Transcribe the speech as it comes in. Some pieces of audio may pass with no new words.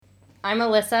I'm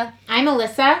Alyssa. I'm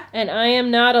Alyssa. And I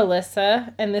am not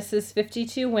Alyssa. And this is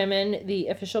 52 Women, the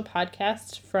official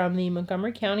podcast from the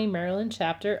Montgomery County, Maryland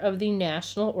chapter of the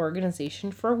National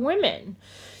Organization for Women.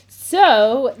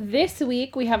 So this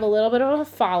week we have a little bit of a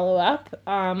follow-up.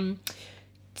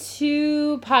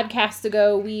 2 podcasts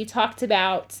ago, we talked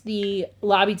about the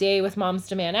lobby day with Moms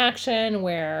Demand Action,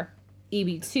 where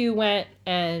EB2 went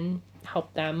and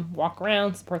helped them walk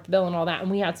around, support the bill and all that. And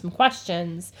we had some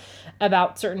questions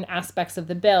about certain aspects of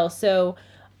the bill. So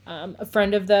a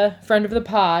friend of the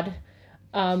pod,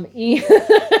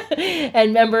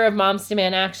 and member of Moms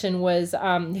Demand Action was,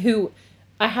 who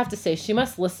I have to say, she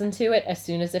must listen to it as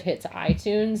soon as it hits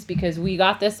iTunes, because we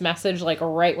got this message like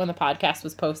right when the podcast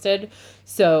was posted.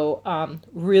 So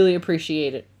really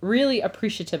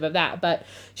appreciative of that. But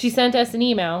she sent us an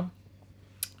email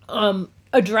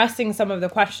addressing some of the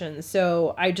questions.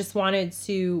 So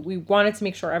we wanted to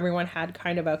make sure everyone had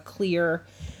kind of a clear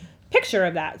picture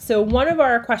of that. So one of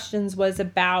our questions was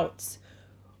about,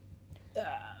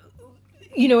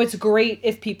 it's great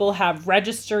if people have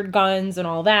registered guns and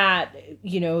all that,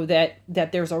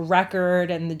 that there's a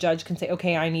record and the judge can say,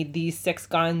 okay, I need these 6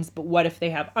 guns, but what if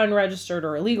they have unregistered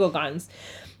or illegal guns?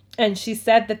 And she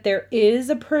said that there is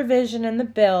a provision in the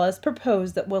bill as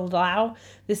proposed that will allow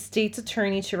the state's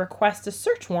attorney to request a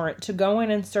search warrant to go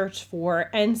in and search for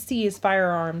and seize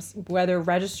firearms, whether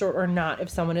registered or not, if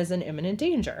someone is in imminent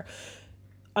danger.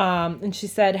 And she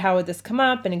said, how would this come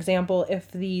up? An example, if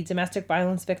the domestic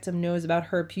violence victim knows about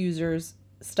her abuser's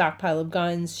stockpile of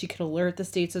guns, she could alert the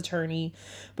state's attorney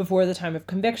before the time of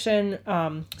conviction.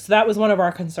 So that was one of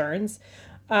our concerns.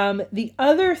 The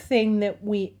other thing that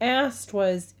we asked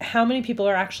was how many people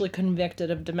are actually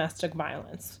convicted of domestic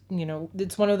violence.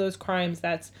 It's one of those crimes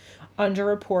that's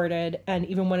underreported, and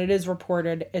even when it is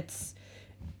reported, it's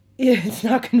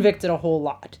not convicted a whole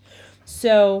lot.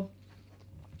 So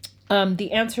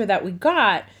the answer that we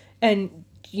got, and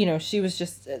she was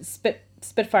just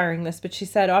spitfiring this, but she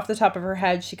said off the top of her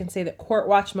head, she can say that Court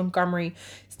Watch Montgomery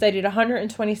cited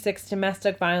 126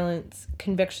 domestic violence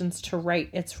convictions to write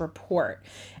its report.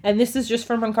 And this is just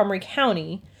for Montgomery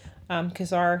County,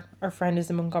 because our friend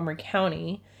is in Montgomery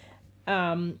County.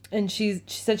 And she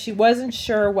said she wasn't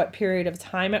sure what period of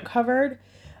time it covered,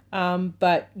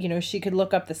 but, she could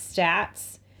look up the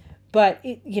stats. But,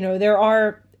 there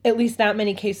are at least that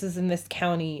many cases in this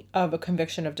county of a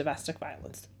conviction of domestic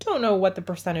violence. Don't know what the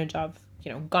percentage of,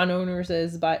 gun owners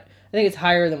is, but I think it's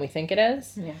higher than we think it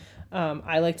is. Yeah.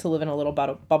 I like to live in a little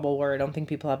bubble where I don't think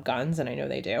people have guns, and I know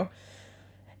they do.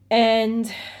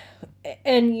 And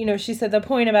she said the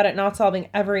point about it not solving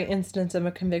every instance of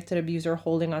a convicted abuser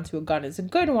holding onto a gun is a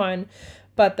good one,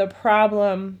 but the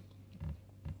problem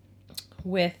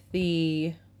with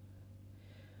I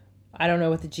don't know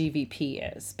what the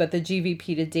GVP is, but the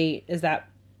GVP to date is that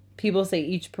people say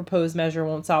each proposed measure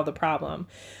won't solve the problem,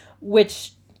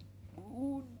 which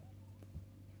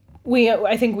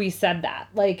I think we said that.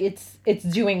 Like, it's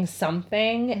doing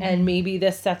something, mm-hmm. and maybe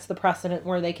this sets the precedent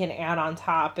where they can add on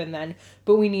top,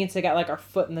 but we need to get like our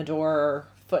foot in the door or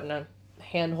foot in a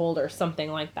handhold or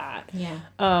something like that. Yeah.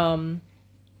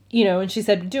 And she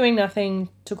said doing nothing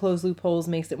to close loopholes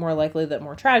makes it more likely that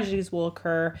more tragedies will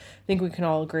occur. I think we can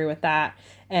all agree with that.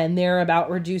 And they're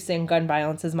about reducing gun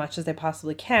violence as much as they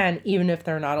possibly can, even if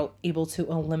they're not able to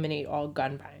eliminate all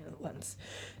gun violence.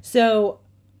 So,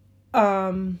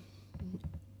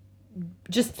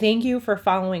 just thank you for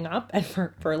following up and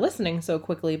for listening so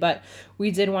quickly. But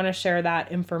we did want to share that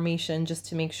information just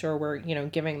to make sure we're,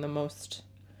 giving the most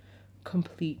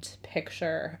complete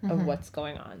picture of mm-hmm. what's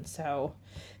going on. So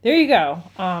there you go.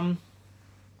 And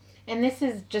this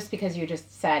is just because you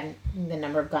just said the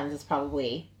number of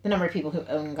people who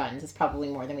own guns is probably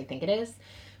more than we think it is.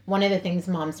 One of the things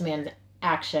Moms Demand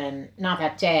Action, not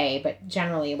that day, but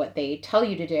generally what they tell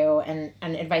you to do, and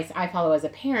advice I follow as a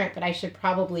parent, but I should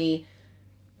probably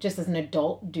just as an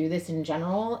adult do this in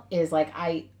general, is like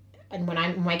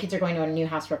when my kids are going to a new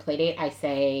house for a play date, I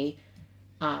say,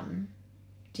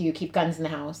 do you keep guns in the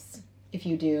house? If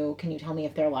you do, can you tell me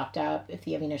if they're locked up, if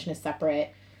the ammunition is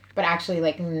separate? But actually,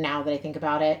 like, now that I think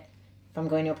about it, if I'm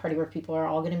going to a party where people are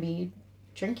all going to be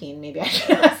drinking, maybe I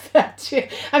should ask that too.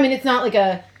 I mean, it's not like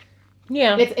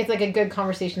it's like a good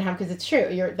conversation to have, because it's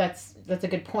true. That's a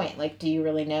good point. Like, do you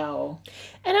really know?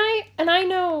 And I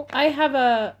know I have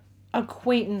a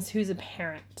acquaintance who's a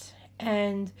parent,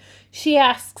 and she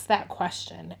asks that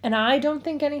question, and I don't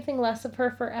think anything less of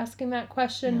her for asking that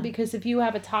question, because if you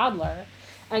have a toddler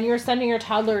and you're sending your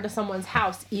toddler to someone's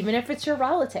house, even if it's your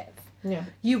relative,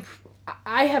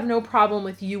 I have no problem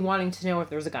with you wanting to know if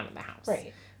there's a gun in the house.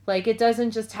 Right. Like, it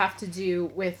doesn't just have to do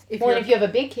with if you have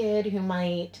a big kid who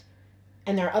might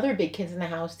And there are other big kids in the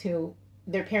house who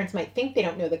their parents might think they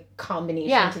don't know the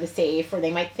combination to the safe, or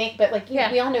they might think, but like,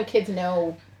 we all know kids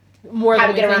know more how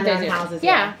than to get we around think their they own do. houses.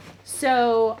 Yeah.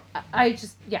 So I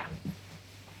just,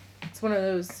 it's one of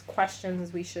those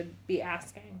questions we should be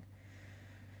asking.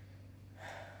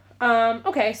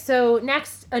 Okay, so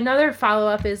next, another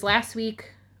follow-up is last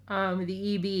week, the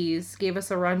EBs gave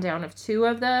us a rundown of 2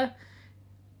 of the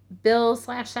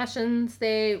bill/sessions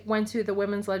they went to the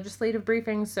women's legislative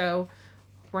briefing, so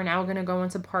we're now going to go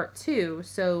into part 2.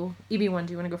 So, EB1,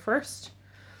 do you want to go first?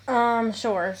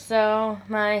 Sure. So,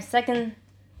 my second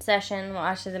session, well,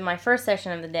 actually, my first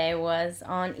session of the day was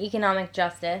on economic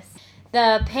justice.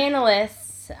 The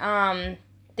panelists,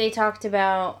 they talked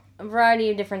about a variety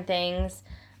of different things.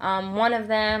 One of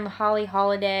them, Holly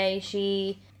Holiday,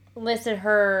 she listed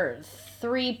her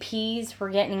 3 P's for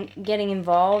getting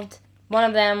involved. One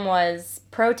of them was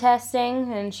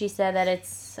protesting, and she said that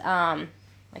it's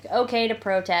okay to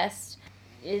protest.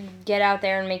 Get out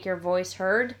there and make your voice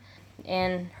heard.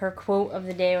 And her quote of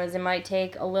the day was, "It might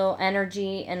take a little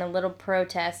energy and a little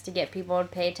protest to get people to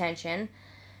pay attention."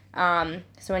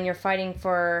 So when you're fighting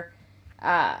for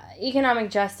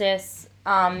economic justice,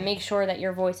 make sure that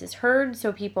your voice is heard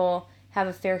so people have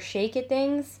a fair shake at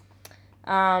things.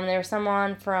 There was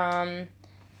someone from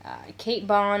Kate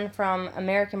Bond from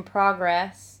American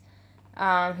Progress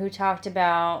who talked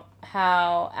about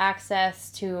how access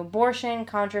to abortion,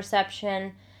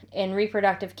 contraception, and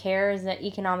reproductive care is an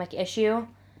economic issue.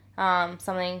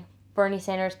 Something Bernie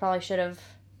Sanders probably should have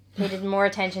paid more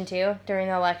attention to during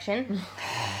the election.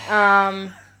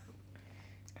 And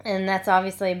that's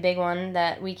obviously a big one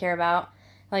that we care about.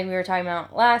 Like we were talking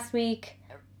about last week,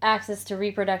 access to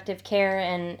reproductive care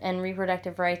and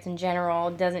reproductive rights in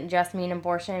general doesn't just mean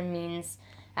abortion. It means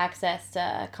access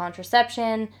to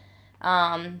contraception,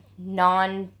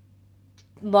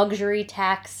 non-luxury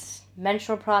tax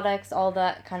menstrual products, all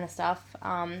that kind of stuff,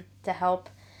 to help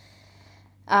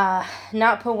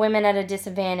not put women at a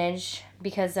disadvantage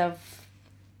because of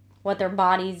what their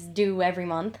bodies do every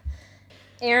month.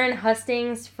 Aaron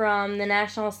Hustings from the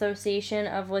National Association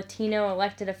of Latino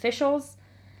Elected Officials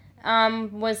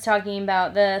was talking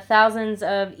about the thousands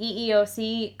of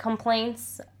EEOC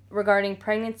complaints regarding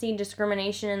pregnancy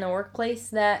discrimination in the workplace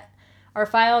that are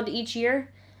filed each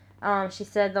year. She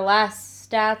said the last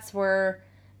stats were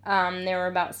there were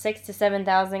about 6,000 to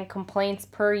 7,000 complaints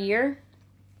per year,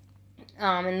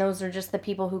 and those are just the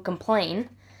people who complain.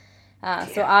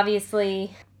 So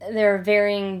obviously there are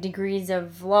varying degrees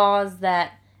of laws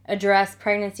that address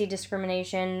pregnancy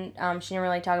discrimination. She didn't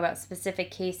really talk about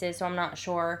specific cases, so I'm not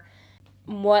sure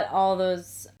what all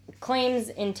those claims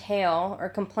entail or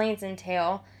complaints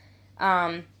entail,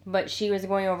 but she was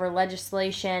going over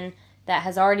legislation that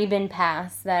has already been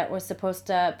passed that was supposed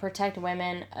to protect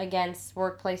women against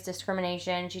workplace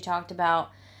discrimination. She talked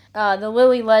about the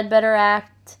Lilly Ledbetter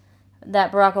Act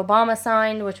that Barack Obama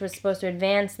signed, which was supposed to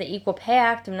advance the Equal Pay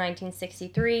Act of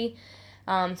 1963.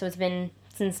 So it's been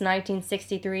since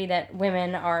 1963 that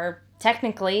women are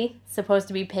technically supposed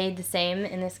to be paid the same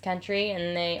in this country,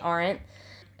 and they aren't.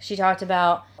 She talked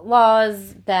about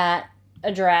laws that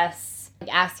address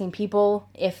asking people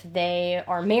if they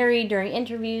are married during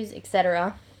interviews,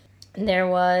 etc. There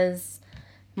was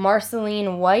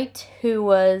Marceline White, who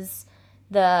was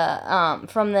the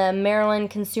from the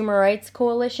Maryland Consumer Rights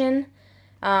Coalition.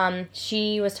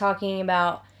 She was talking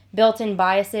about built-in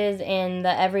biases in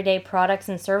the everyday products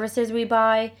and services we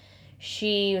buy.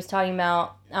 She was talking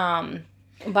about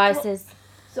biases.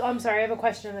 So I'm sorry, I have a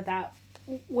question with that.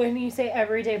 When you say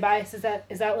everyday bias, is that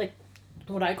like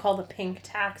what I call the pink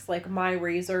tax? Like my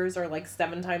razors are like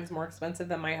 7 times more expensive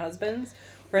than my husband's,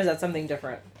 or is that something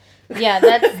different? Yeah,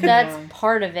 that's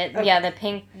part of it. Okay. Yeah,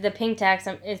 the pink tax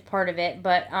is part of it,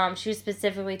 but she was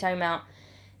specifically talking about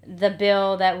the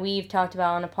bill that we've talked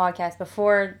about on a podcast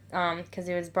before, because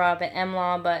it was brought up at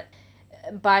MLaw, but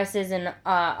biases in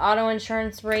auto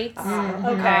insurance rates.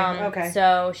 Okay.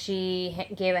 So she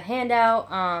gave a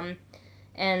handout,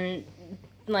 and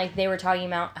like they were talking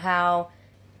about how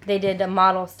they did a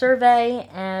model survey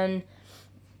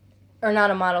or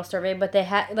not a model survey, but they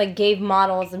had gave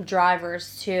models of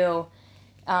drivers to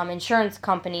insurance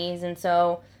companies, and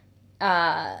so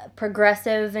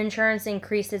Progressive Insurance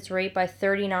increased its rate by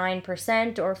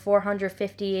 39% or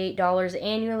 $458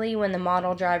 annually when the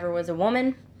model driver was a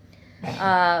woman.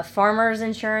 Farmers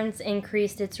Insurance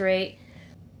increased its rate,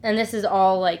 and this is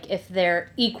all if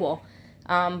they're equal,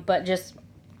 but just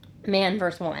man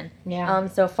versus woman. Yeah.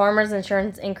 So Farmers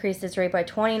Insurance increased its rate by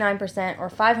 29% or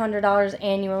 $500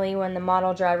 annually when the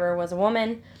model driver was a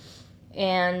woman.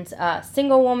 And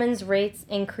single woman's rates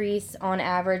increase on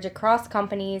average across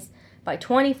companies by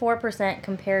 24%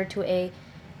 compared to a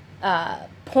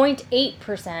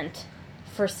 0.8%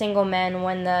 for single men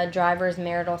when the driver's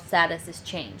marital status is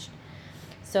changed.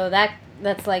 So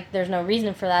that's like, there's no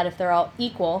reason for that if they're all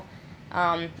equal,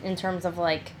 in terms of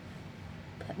like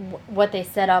what they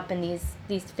set up in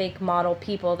these fake model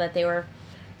people that they were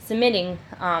submitting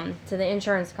to the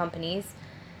insurance companies.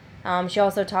 She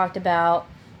also talked about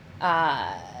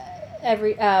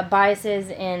biases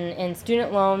in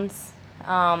student loans,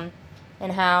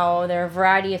 and how there are a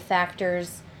variety of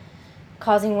factors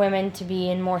causing women to be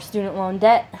in more student loan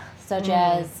debt, such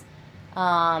as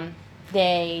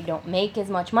they don't make as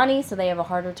much money, so they have a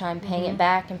harder time paying it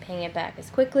back and paying it back as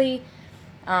quickly.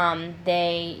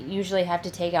 They usually have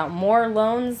to take out more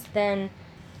loans than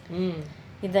men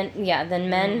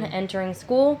entering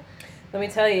school. Let me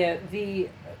tell you, the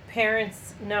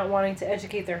parents not wanting to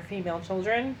educate their female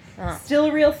children, still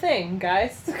a real thing,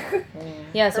 guys.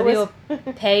 Yeah, so people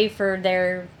pay for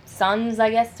their sons, I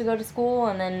guess, to go to school,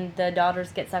 and then the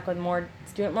daughters get stuck with more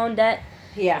student loan debt.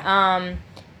 Yeah.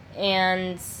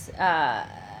 And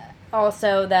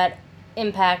also that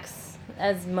impacts,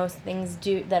 as most things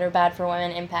do that are bad for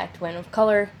women, impact women of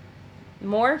color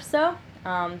more so.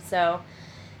 Women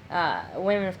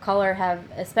of color have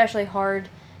especially hard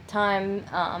time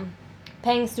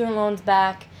paying student loans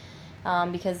back,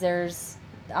 because there's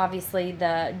obviously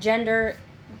the gender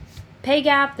pay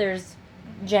gap, there's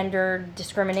gender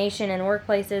discrimination in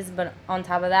workplaces, but on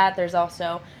top of that, there's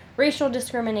also racial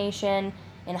discrimination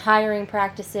in hiring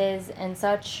practices and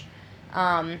such.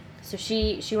 So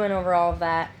she went over all of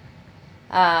that.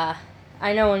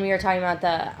 I know when we were talking about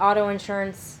the auto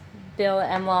insurance bill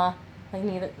at MLaw,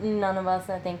 like none of us,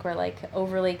 I think, were like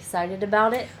overly excited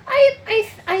about it.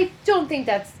 I don't think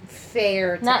that's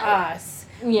fair to us.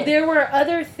 Yeah. There were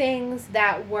other things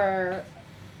that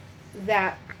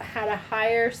had a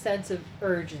higher sense of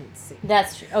urgency.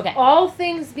 That's true. Okay.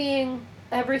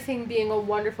 Everything being a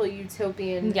wonderful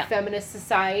utopian feminist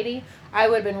society, I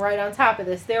would have been right on top of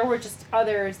this. There were just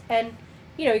others, and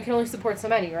you can only support so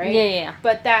many, right? Yeah.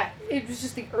 But it was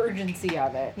just the urgency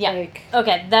of it. Yeah. Like,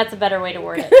 okay, that's a better way to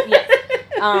word it. Yeah.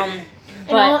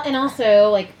 And also,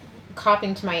 like,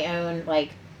 copping to my own, like,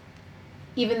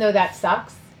 even though that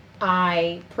sucks,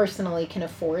 I personally can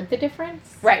afford the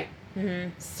difference. Right. Mm-hmm.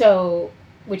 So,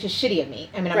 which is shitty of me.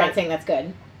 I mean, I'm Right. not saying that's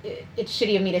good. It's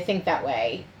shitty of me to think that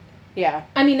way. Yeah.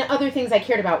 I mean, other things I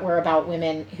cared about were about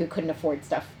women who couldn't afford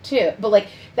stuff too. But like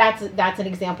that's an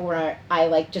example where I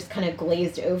like just kind of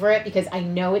glazed over it because I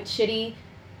know it's shitty,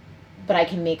 but I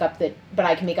can make up the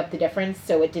difference,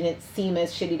 so it didn't seem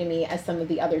as shitty to me as some of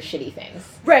the other shitty things.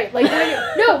 Right. Like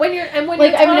when you're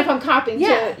if I'm copping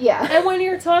And when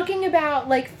you're talking about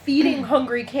like feeding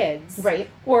hungry kids, right,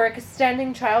 or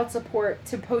extending child support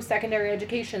to post-secondary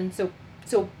education, so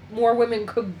more women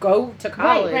could go to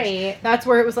college. Right. That's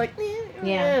where it was like, But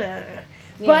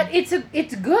it's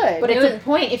good. But it's a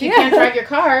point. If you can't drive your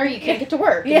car, you can't get to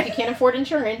work. Yeah. If you can't afford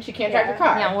insurance, you can't drive your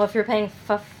car. Yeah, well, if you're paying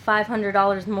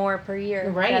 $500 more per year,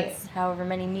 right, that's however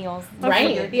many meals.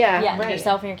 Right.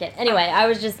 Yourself and your kid. Anyway, I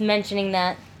was just mentioning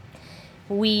that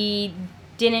we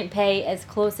didn't pay as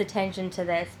close attention to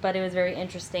this, but it was very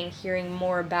interesting hearing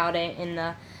more about it in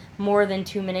the more than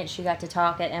 2 minutes she got to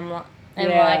talk at MLaw.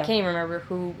 I can't even remember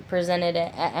who presented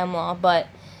it at MLaw, but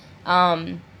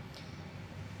that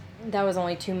was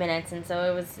only 2 minutes, and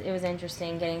so it was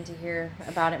interesting getting to hear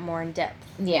about it more in depth.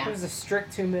 Yeah. It was a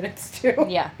strict 2 minutes, too.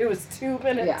 Yeah. It was 2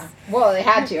 minutes. Yeah. Well, they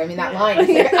had to. I mean, that line is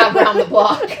like around the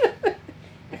block.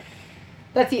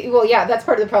 That's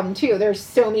part of the problem, too. There's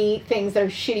so many things that are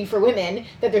shitty for women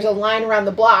that there's a line around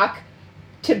the block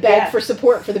to beg for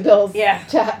support for the bills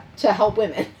to help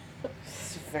women.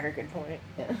 That's a very good point.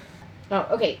 Yeah. Oh,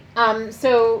 okay.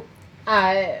 So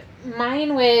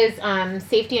mine was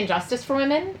safety and justice for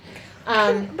women.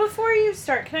 Before you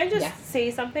start, can I just say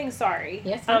something? Sorry.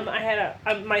 Yes. I had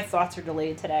my thoughts are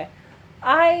delayed today.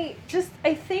 I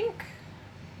think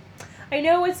I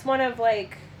know it's one of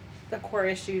like the core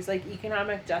issues, like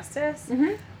economic justice.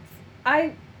 Mm-hmm.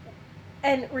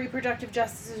 And reproductive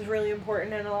justice is really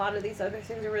important, and a lot of these other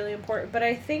things are really important. But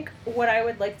I think what I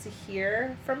would like to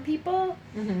hear from people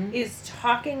is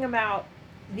talking about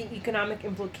the economic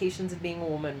implications of being a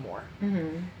woman more.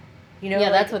 Mm-hmm.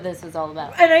 That's what this is all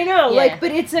about. And I know,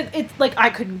 but it's like I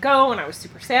couldn't go, and I was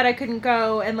super sad I couldn't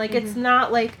go, and like it's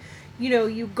not like,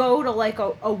 you go to like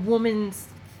a woman's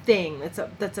thing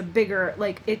that's a bigger,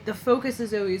 like the focus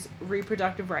is always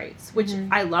reproductive rights, which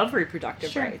I love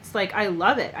reproductive rights. Like I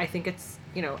love it. I think it's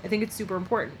I think it's super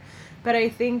important. But I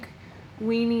think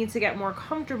we need to get more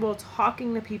comfortable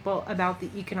talking to people about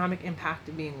the economic impact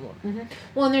of being a woman.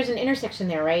 Well, and there's an intersection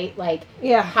there, right? Like,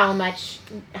 Yeah. how much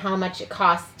it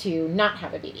costs to not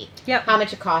have a baby. Yep. How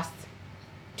much it costs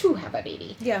to have a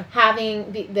baby. Yeah.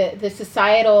 Having the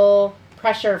societal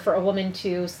pressure for a woman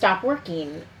to stop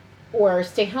working or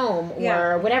stay home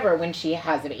or whatever when she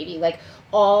has a baby. Like,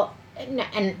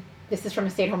 and this is from a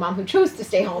stay-at-home mom who chose to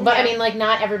stay home. But, I mean, like,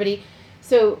 not everybody.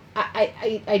 So,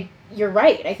 I you're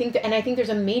right. I think there's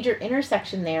a major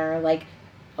intersection there. Like,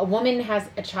 a woman has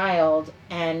a child,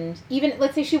 and even,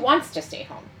 let's say she wants to stay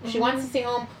home. She wants to stay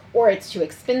home, or it's too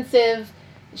expensive.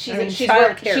 She's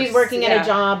working at a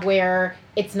job where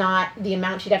it's not the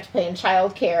amount she'd have to pay in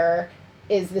childcare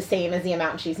is the same as the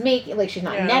amount she's making. Like, she's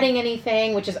not netting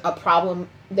anything, which is a problem.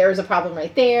 There's a problem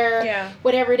right there. Yeah.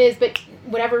 Whatever it is, but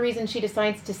whatever reason she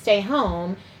decides to stay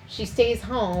home, she stays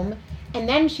home, and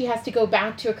then she has to go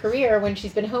back to a career when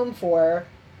she's been home for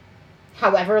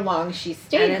however long she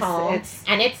stayed home.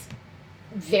 And it's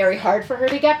very hard for her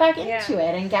to get back into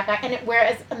it and get back.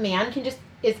 Whereas a man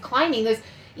is climbing those,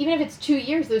 even if it's 2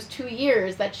 years, those 2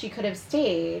 years that she could have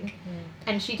stayed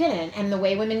and she didn't. And the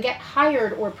way women get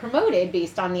hired or promoted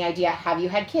based on the idea, have you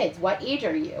had kids? What age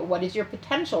are you? What is your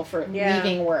potential for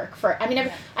leaving work? I've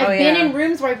been in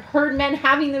rooms where I've heard men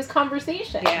having those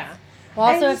conversations. Yeah.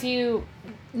 Well, also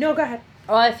No, go ahead.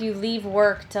 Well, if you leave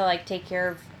work to, like, take care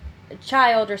of a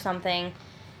child or something,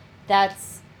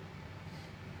 that's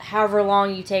however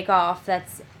long you take off,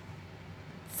 that's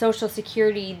Social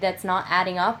Security that's not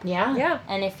adding up. Yeah. Yeah.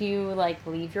 And if you, like,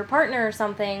 leave your partner or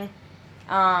something,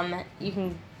 you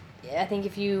can, I think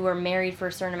if you were married for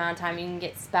a certain amount of time, you can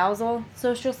get spousal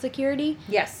Social Security.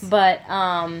 Yes. But,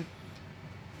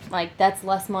 like, that's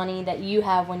less money that you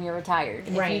have when you're retired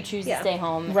if you choose to stay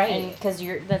home, right? Because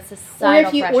that's societal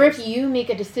pressures. Or if you make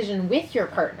a decision with your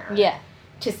partner,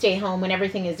 to stay home when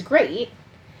everything is great,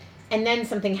 and then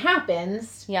something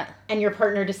happens, and your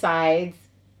partner decides,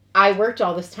 I worked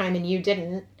all this time and you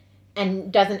didn't,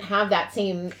 and doesn't have that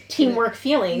same teamwork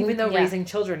feeling, even though raising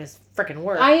children is freaking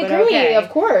work. I agree, of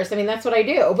course. I mean, that's what I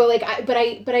do. But like, I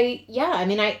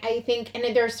think,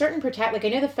 and there are certain like, I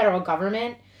know the federal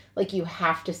government. Like, you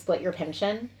have to split your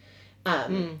pension.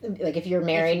 Like, if you're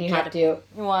married and you have to.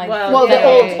 The old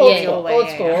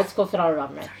school federal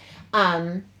government.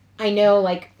 I know,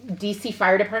 like, DC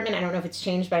Fire Department, I don't know if it's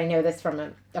changed, but I know this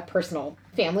from a personal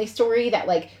family story that,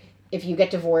 like, if you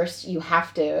get divorced, you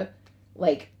have to,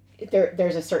 like,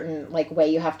 there's a certain, like, way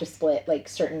you have to split, like,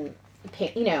 certain,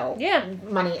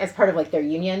 money as part of, like, their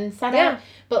union setup. Yeah.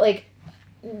 But, like,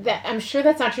 that I'm sure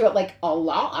that's not true at, like, a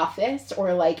law office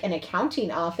or, like, an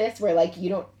accounting office where, like, you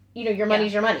don't, your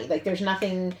money's your money. Like, there's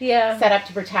nothing set up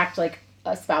to protect, like,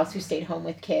 a spouse who stayed home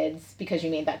with kids because you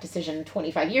made that decision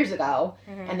 25 years ago,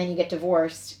 and then you get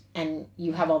divorced and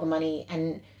you have all the money,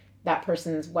 and that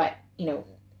person's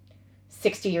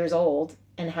 60 years old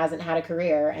and hasn't had a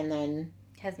career, and then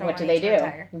what do they do?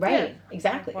 Retire. Right,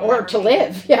 exactly. Or to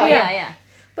live. Yeah.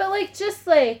 But, like, just,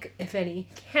 like, if any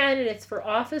candidates for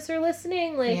office are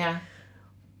listening, like,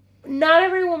 not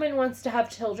every woman wants to have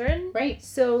children. Right.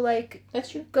 So, like... That's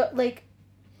true. Like,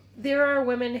 there are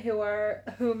women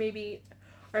who maybe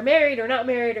are married or not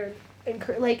married or...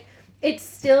 like, it's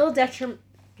still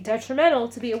detrimental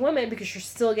to be a woman because you're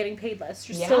still getting paid less.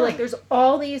 You're still, like, there's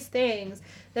all these things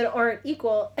that aren't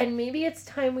equal. And maybe it's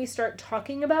time we start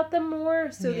talking about them more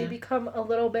so they become a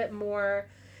little bit more...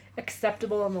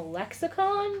 acceptable in the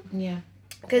lexicon. Yeah.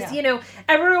 Because,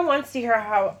 everyone wants to hear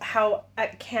how a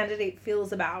candidate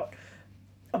feels about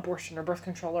abortion or birth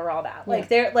control or all that. Like,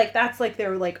 they're, like, that's, like,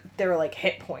 their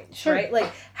hit points, right? Like,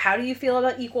 how do you feel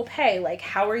about equal pay? Like,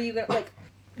 how are you going to, like,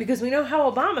 because we know how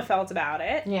Obama felt about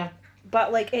it. Yeah.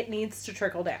 But, like, it needs to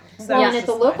trickle down. So and at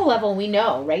the local level, we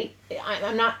know, right?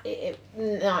 I'm not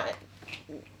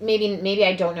maybe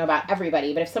I don't know about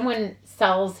everybody, but if someone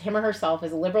sells him or herself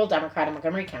as a liberal Democrat in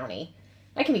Montgomery County,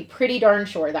 I can be pretty darn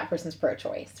sure that person's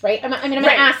pro-choice, right? I'm going to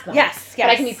ask them. Yes. But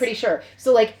I can be pretty sure.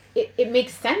 So, like, it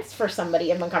makes sense for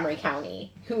somebody in Montgomery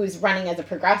County who's running as a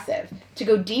progressive to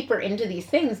go deeper into these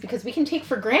things because we can take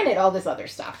for granted all this other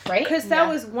stuff, right? Because that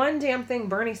was one damn thing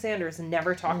Bernie Sanders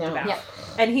never talked about. Yeah.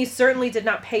 And he certainly did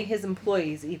not pay his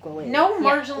employees equally. No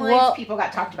marginalized people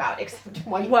got talked about except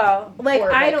white. Well, like,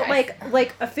 I don't, like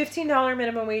a $15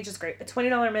 minimum wage is great. A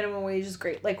 $20 minimum wage is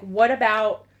great. Like, what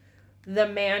about the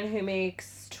man who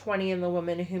makes 20 and the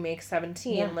woman who makes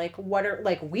 17? Yeah. Like, what are,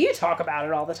 like, we talk about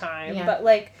it all the time, but,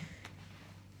 like,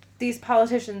 these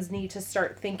politicians need to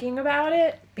start thinking about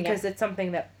it because it's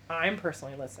something that I'm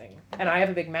personally listening, and I have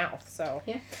a big mouth, so.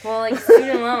 Yeah. Well, like,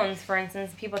 student loans, for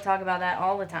instance, people talk about that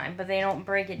all the time, but they don't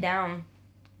break it down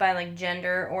by, like,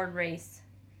 gender or race.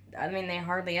 I mean, they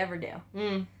hardly ever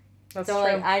do. That's so,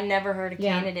 true. like, I never heard a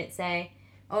candidate say,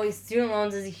 oh, student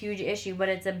loans is a huge issue, but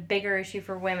it's a bigger issue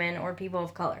for women or people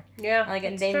of color. Yeah, like,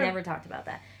 they never talked about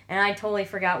that. And I totally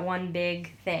forgot one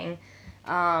big thing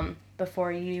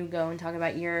before you go and talk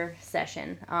about your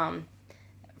session.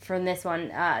 From this one,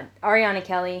 Ariana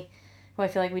Kelly, who I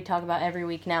feel like we talk about every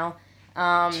week now.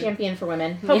 Champion for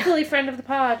women. Hopefully friend of the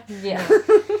pod. Yeah.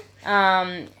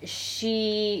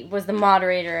 She was the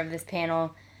moderator of this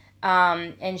panel.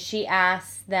 And she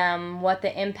asked them what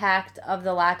the impact of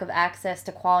the lack of access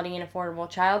to quality and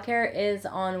affordable childcare is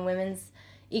on women's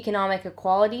economic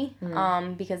equality.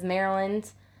 Because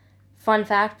Maryland, fun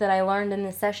fact that I learned in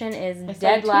this session, is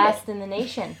dead last in the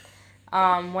nation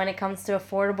when it comes to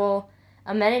affordable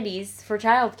amenities for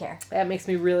childcare. That makes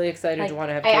me really excited to want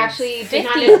to have kids. I actually did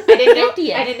not know.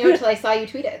 I didn't know until I saw you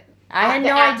tweet it. I had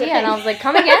no idea, and I was like,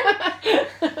 come again?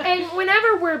 And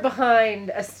whenever we're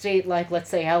behind a state like, let's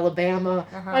say, Alabama,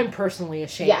 I'm personally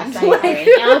ashamed. Yes, I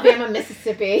agree. Alabama,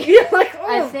 Mississippi. Like, oh,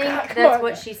 I think God, that's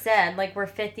what she said. Like, we're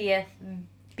 50th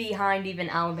behind even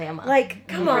Alabama. Like,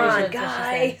 come on, sure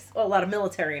guys. Well, a lot of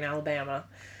military in Alabama.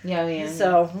 Yeah.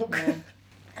 So, Yeah.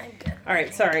 I'm good. All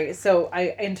right, sorry. So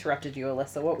I interrupted you,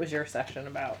 Alyssa. What was your session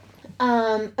about?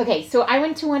 Okay, so I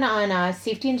went to one on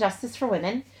safety and justice for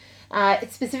women.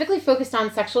 It's specifically focused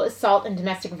on sexual assault and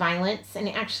domestic violence. And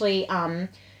actually, the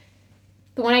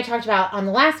one I talked about on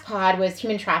the last pod was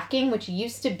human trafficking, which there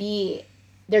used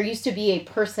to be a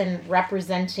person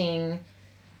representing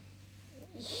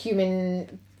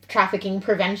human trafficking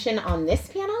prevention on this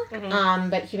panel.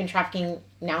 But human trafficking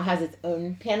now has its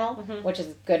own panel, which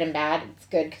is good and bad. It's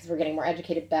good because we're getting more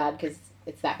educated, bad because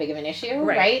it's that big of an issue,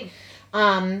 right?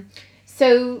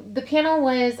 So the panel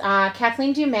was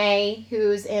Kathleen Dumais,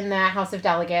 who's in the House of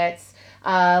Delegates,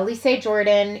 Lisa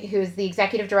Jordan, who's the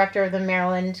executive director of the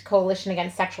Maryland Coalition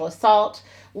Against Sexual Assault,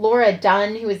 Laura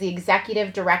Dunn, who is the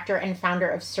executive director and founder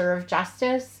of Serve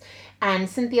Justice, and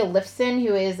Cynthia Lifson,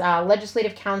 who is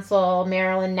Legislative Council,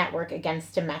 Maryland Network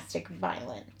Against Domestic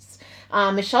Violence.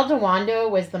 Michelle DeWando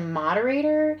was the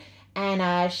moderator,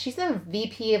 and she's a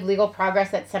VP of Legal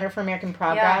Progress at Center for American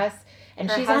Progress. And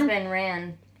her husband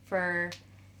ran for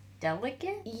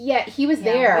delegate? Yeah, he was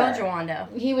there. Will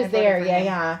DeWando. He was there,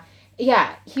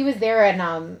 yeah. He was there,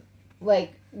 and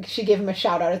she gave him a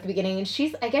shout out at the beginning,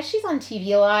 and I guess she's on TV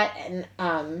a lot,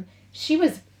 and she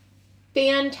was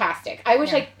fantastic. I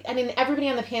wish everybody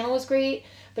on the panel was great,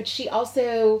 but she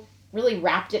also really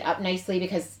wrapped it up nicely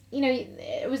because,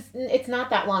 it's not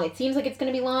that long. It seems like it's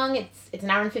going to be long. It's an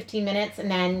hour and 15 minutes, and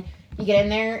then you get in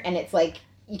there, and it's like,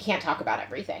 you can't talk about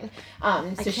everything.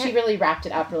 So she really wrapped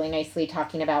it up really nicely,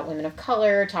 talking about women of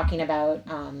color, talking about,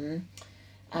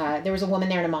 there was a woman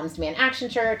there in a Moms Demand Action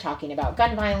shirt, talking about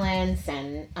gun violence,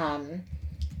 and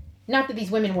not that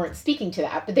these women weren't speaking to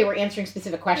that, but they were answering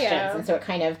specific questions, and so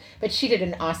but she did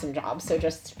an awesome job, so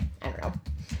just, I don't know.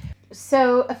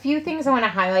 So a few things I want to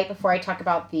highlight before I talk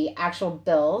about the actual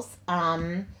bills.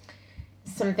 Some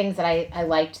things that I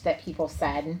liked that people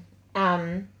said.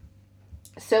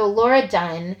 So Laura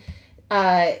Dunn,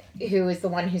 who is the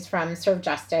one who's from Serve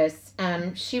Justice,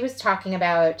 she was talking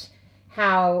about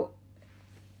how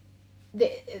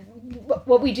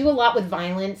what we do a lot with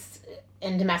violence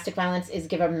and domestic violence is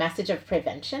give a message of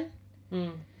prevention,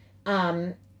 and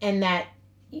that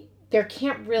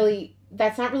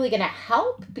that's not really going to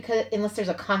help unless there's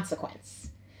a consequence.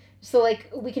 So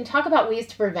we can talk about ways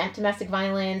to prevent domestic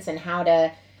violence and how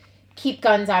to keep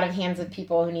guns out of hands of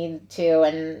people who need to,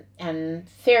 and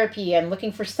therapy and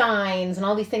looking for signs and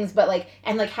all these things, but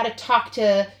how to talk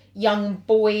to young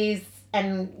boys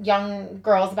and young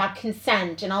girls about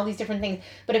consent and all these different things.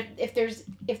 But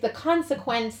if the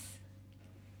consequence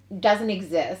doesn't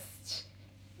exist,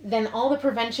 then all the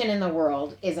prevention in the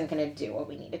world isn't going to do what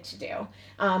we need it to do,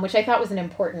 which I thought was an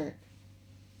important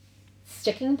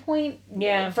sticking point.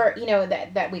 For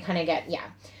that we kind of get.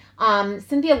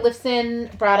 Cynthia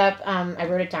Lifson brought up, I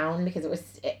wrote it down because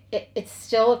it's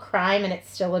still a crime and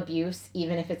it's still abuse,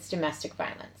 even if it's domestic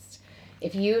violence.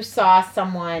 If you saw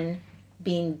someone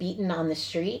being beaten on the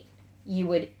street, you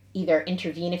would either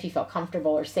intervene if you felt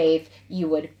comfortable or safe, you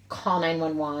would call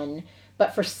 911,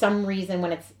 but for some reason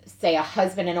when it's, say, a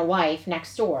husband and a wife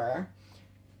next door,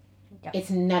 it's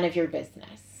none of your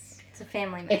business. It's a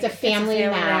family matter. It's a family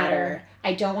matter.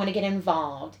 I don't want to get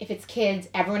involved. If it's kids,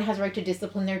 everyone has a right to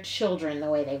discipline their children the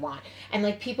way they want.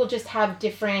 And people just have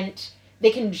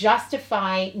they can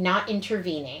justify not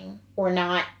intervening or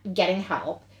not getting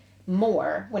help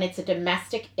more when it's a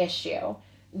domestic issue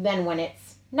than when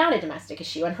it's not a domestic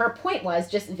issue. And her point was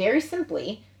just very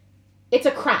simply, it's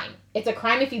a crime. It's a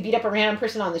crime if you beat up a random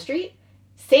person on the street.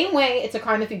 Same way it's a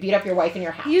crime if you beat up your wife in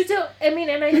your house. You don't, I mean,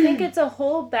 and I think it's a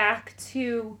whole back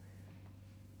to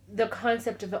the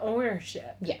concept of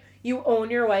ownership. Yeah. You own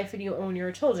your wife and you own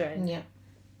your children. Yeah.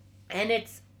 And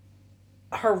it's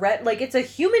like, it's a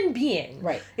human being.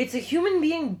 Right. It's a human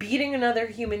being beating another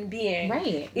human being.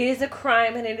 Right. It is a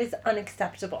crime and it is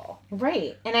unacceptable.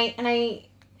 Right. And I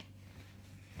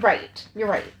right. You're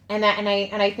right. And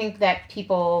I think that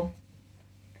people,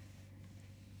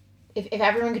 if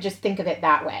everyone could just think of it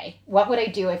that way, what would I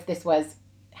do if this was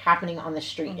happening on the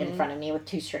street in front of me with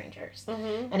two strangers?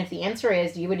 And if the answer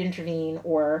is you would intervene,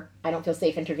 or I don't feel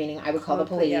safe intervening, I would call the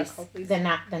police, then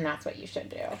that's what you should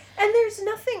do. And there's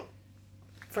nothing,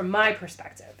 from my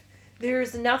perspective,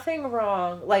 there's nothing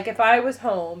wrong. Like, if I was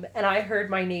home and I heard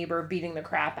my neighbor beating the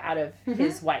crap out of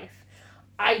his wife,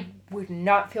 I would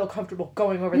not feel comfortable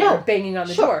going over there and banging on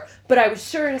the door. But I would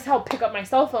sure as hell pick up my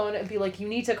cell phone and be like, you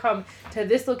need to come to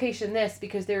this location,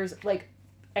 because there's, like,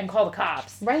 and call the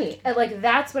cops. Right. And, like,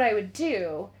 that's what I would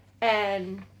do.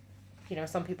 And, you know,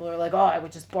 some people are like, oh, I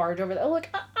would just barge over there.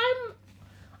 Like, I'm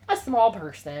a small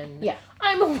person. Yeah.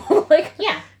 I'm, like,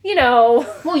 yeah. You know.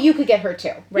 Well, you could get hurt,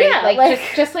 too. Right? Yeah. Like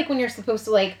just like when you're supposed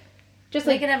to, like, just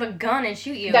they like, could have a gun and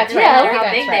shoot you. That's right. right. No matter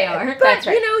how big they are. But, That's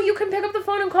right. you know, you can pick up the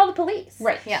phone and call the police.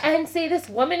 Right. Yeah. And say, this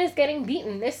woman is getting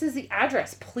beaten. This is the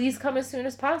address. Please come as soon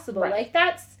as possible. Right. Like,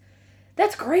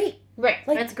 that's great. Right.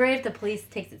 Like, that's great if the police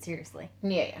takes it seriously.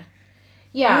 Yeah.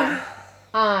 Yeah.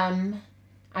 I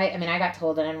mean, I got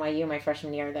told at NYU my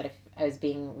freshman year that if I was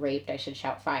being raped, I should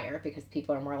shout fire because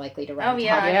people are more likely to run. Oh,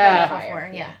 yeah. I've heard that that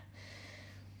before. Yeah.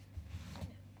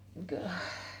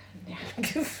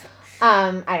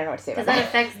 I don't know what to say about because that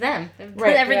affects them. If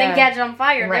Right, everything yeah. catches on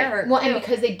fire, Right. they're hurt. Well, too. and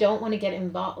because they don't want to get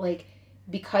involved, like,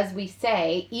 because we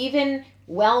say, even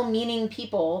well-meaning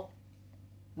people,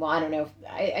 well, I don't know,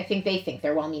 I think they think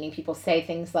they're well-meaning people, say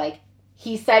things like,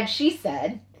 he said, she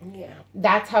said. Yeah.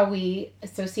 That's how we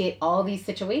associate all these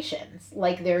situations.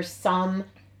 Like, there's some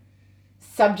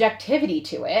subjectivity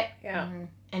to it. Yeah.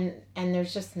 And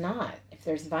there's just not. If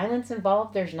there's violence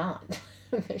involved, there's not.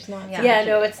 There's not. Yeah,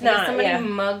 no, it's And if not. somebody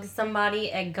mugs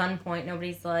somebody at gunpoint,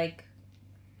 nobody's like,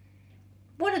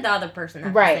 what did the other person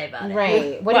have to say about it?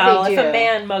 Right. What well, did they do? if a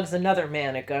man mugs another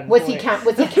man at gunpoint. Was he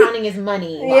counting his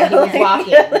money while he was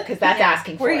walking? Because that's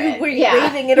asking for it. Were you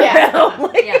waving it around?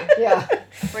 Like, Yeah.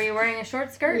 Were you wearing a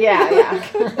short skirt?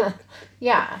 Yeah.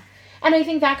 Yeah. And I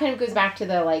think that kind of goes back to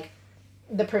the, like,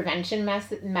 the prevention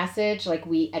message. Like,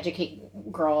 we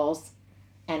educate girls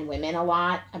and women a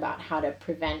lot about how to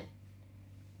prevent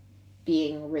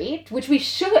being raped, which we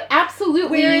should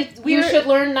absolutely. You should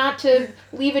learn not to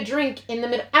leave a drink in the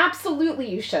middle. Absolutely,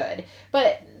 you should.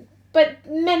 But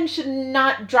men should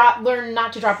not learn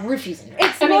not to drop roofies in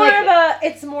drinks.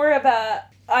 It's more of a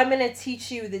I'm gonna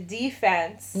teach you the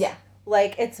defense. Yeah.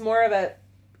 Like, it's more of a,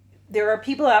 there are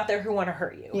people out there who want to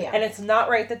hurt you. Yeah. And it's not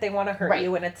right that they want to hurt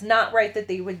you, and it's not right that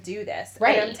they would do this.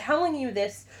 Right. And I'm telling you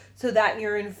this so that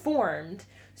you're informed.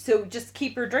 So just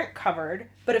keep your drink covered.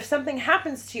 But if something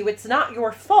happens to you, it's not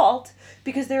your fault,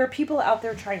 because there are people out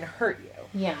there trying to hurt you.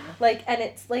 Yeah. Like, and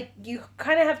it's like, you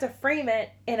kind of have to frame it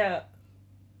in a,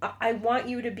 I want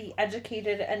you to be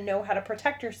educated and know how to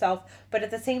protect yourself, but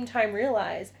at the same time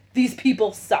realize these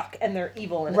people suck and they're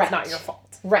evil and it's not your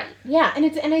fault. Right. Yeah, and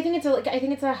I think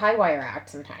it's a high wire act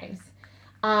sometimes.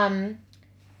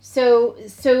 So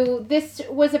this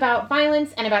was about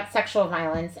violence and about sexual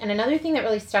violence. And another thing that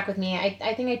really stuck with me,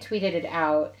 I think I tweeted it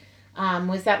out,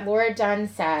 was that Laura Dunn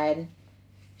said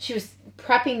she was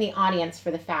prepping the audience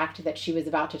for the fact that she was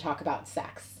about to talk about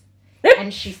sex.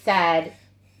 And she said,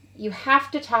 you have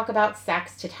to talk about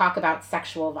sex to talk about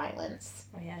sexual violence.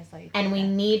 Oh, yeah, I saw you. And we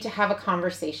need to have a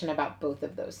conversation about both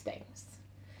of those things.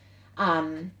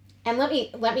 And let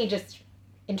me just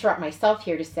interrupt myself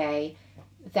here to say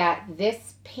that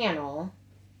this panel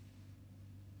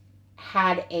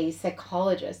had a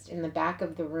psychologist in the back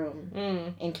of the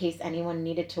room in case anyone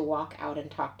needed to walk out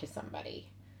and talk to somebody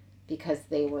because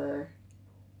they were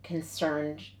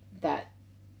concerned that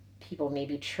people may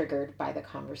be triggered by the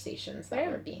conversations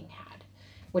that were being had,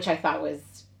 which I thought was,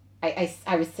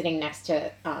 I was sitting next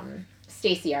to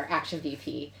Stacy, our action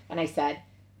VP, and I said,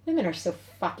 women are so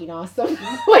fucking awesome.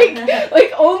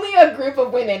 like only a group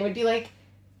of women would be like,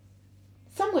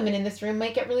 some women in this room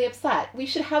might get really upset. We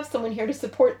should have someone here to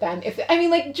support them.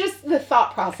 Just the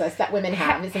thought process that women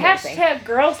have is amazing. Hashtag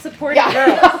girls supporting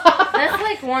girls. That's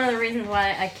like one of the reasons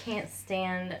why I can't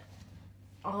stand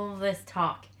all of this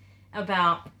talk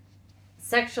about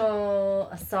sexual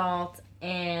assault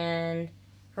and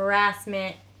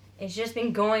harassment. It's just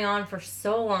been going on for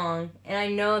so long, and I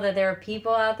know that there are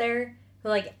people out there who,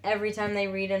 like, every time they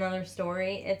read another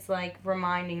story, it's, like,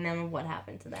 reminding them of what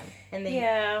happened to them. And they...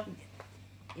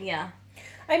 Yeah.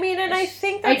 I mean, and I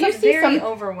think that's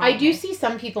overwhelming. I do see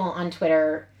some people on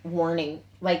Twitter warning,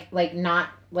 like not,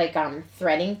 like,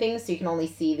 threading things, so you can only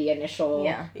see the initial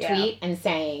tweet and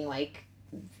saying, like,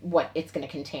 what it's going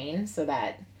to contain so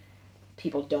that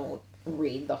people don't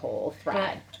read the whole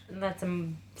thread. But that's a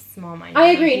small minority. I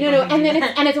agree. No, and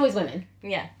then it's always women.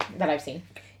 Yeah. That I've seen.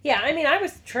 Yeah, I mean, I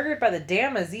was triggered by the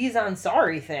damn Aziz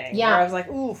Ansari thing. Yeah. Where I was like,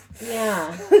 oof.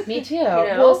 Yeah, me too.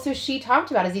 Well, so she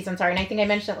talked about Aziz Ansari, and I think I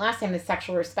mentioned it last time, the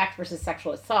sexual respect versus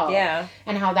sexual assault. Yeah.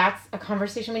 And how that's a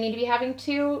conversation we need to be having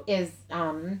too, is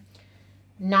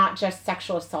not just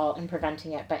sexual assault and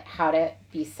preventing it, but how to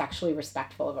be sexually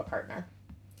respectful of a partner.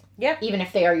 Yeah. Even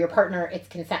if they are your partner, it's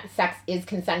sex is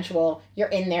consensual, you're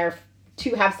in there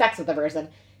to have sex with the person.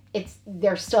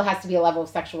 There still has to be a level of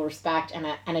sexual respect and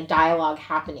a dialogue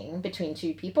happening between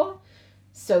two people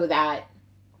so that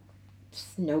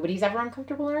nobody's ever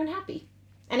uncomfortable or unhappy.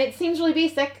 And it seems really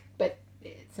basic, but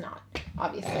it's not,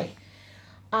 obviously.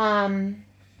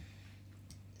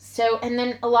 So, and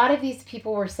then a lot of these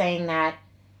people were saying that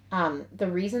the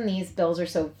reason these bills are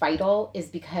so vital is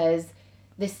because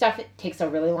this stuff, it takes a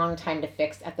really long time to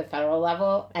fix at the federal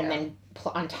level. And then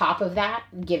on top of that,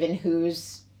 given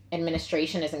whose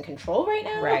administration is in control right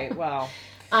now. Right, wow.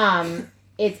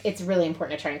 It's really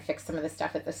important to try and fix some of the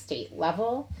stuff at the state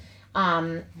level.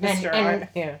 And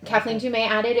Kathleen Dumais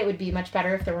added it would be much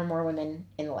better if there were more women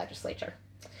in the legislature.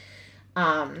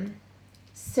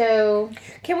 So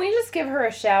can we just give her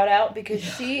a shout out, because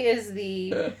she is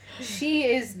the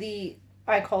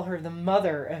I call her the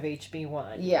mother of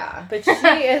HB1. Yeah. But she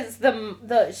is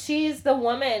she's the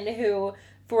woman who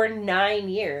for 9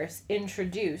 years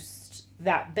introduced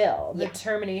that bill, the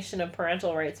termination of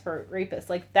parental rights for rapists.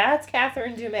 Like, that's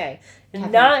Kathleen Dumais.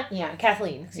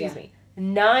 Kathleen, excuse me.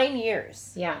 9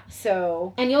 years. Yeah.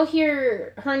 So. And you'll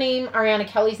hear her name, Ariana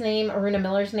Kelly's name, Aruna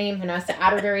Miller's name, Vanessa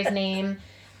Atterbury's name,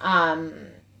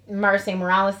 Marcia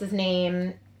Morales'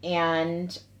 name,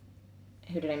 and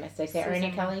who did I miss? Did I say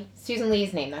Ariana Kelly? Susan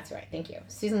Lee's name, that's right. Thank you.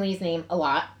 Susan Lee's name a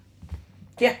lot.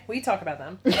 Yeah, we talk about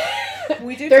them.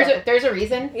 We do. There's a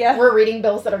reason. Yeah. We're reading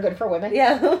bills that are good for women.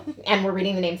 Yeah. And we're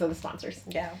reading the names of the sponsors.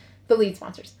 Yeah. The lead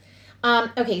sponsors.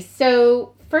 Okay,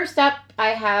 so first up, I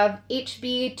have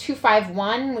HB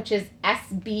 251, which is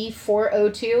SB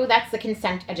 402. That's the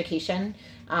consent education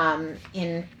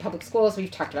in public schools. We've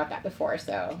talked about that before,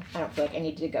 so I don't feel like I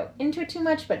need to go into it too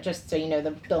much, but just so you know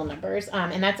the bill numbers.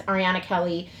 And that's Ariana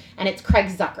Kelly, and it's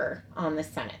Craig Zucker on the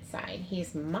Senate side.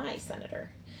 He's my senator.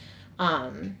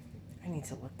 I need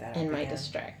to look that up in my again.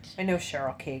 district. I know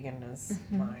Cheryl Kagan is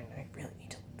mine. I really need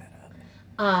to look that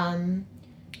up.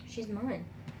 She's mine.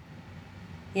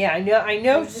 Yeah, I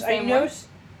know.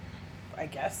 I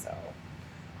guess so.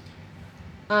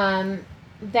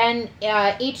 Then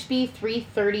HB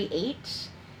 338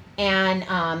 and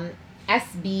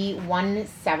SB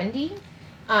 170,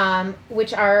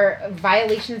 which are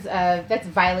violations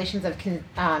of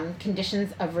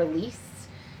conditions of release.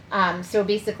 So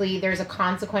basically, there's a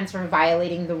consequence for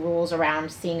violating the rules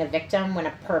around seeing a victim when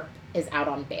a perp is out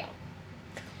on bail.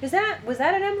 Was that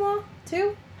an M law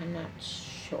too? I'm not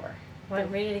sure. What?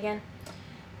 Read it again.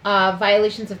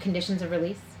 Violations of conditions of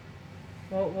release.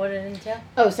 What did it entail?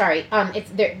 Oh, sorry.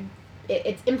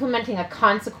 It's implementing a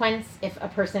consequence if a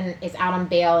person is out on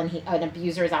bail and an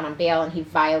abuser is out on bail and he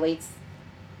violates.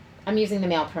 I'm using the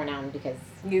male pronoun because.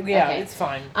 It's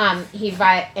fine. He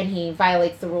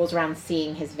violates the rules around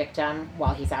seeing his victim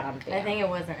while he's out on bail. I think it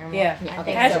wasn't. Yeah.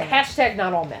 Okay. Hashtag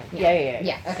not all men.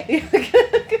 Yeah. Okay.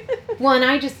 Well, and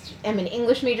I just am an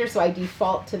English major, so I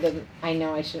default to the. I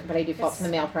know I shouldn't, but I default to the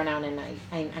male pronoun, and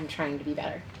I'm trying to be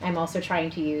better. I'm also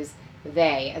trying to use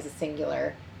they as a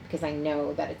singular because I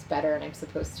know that it's better and I'm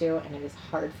supposed to, and it is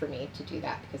hard for me to do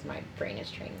that because my brain is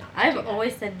trained not to do that. I've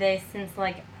always said they since,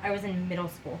 like, I was in middle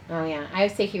school. Oh, yeah. I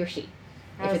would say he or she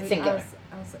if it's singular.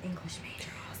 I was an English major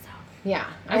also. Yeah.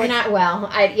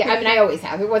 I always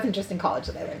have. It wasn't just in college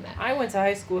that I learned that. I went to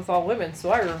high school with all women,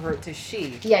 so I revert to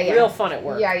she. Yeah. Real fun at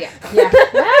work. Yeah. Well,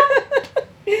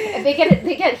 they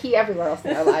get he everywhere else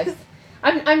in their lives.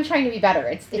 I'm trying to be better.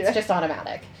 It's just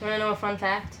automatic. Want to know a fun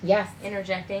fact? Yes.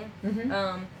 Interjecting. Mm-hmm.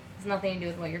 Has nothing to do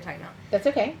with what you're talking about. That's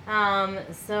okay.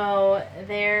 So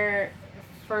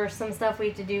for some stuff we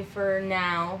have to do for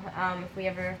now, if we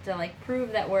ever have to, like,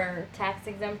 prove that we're a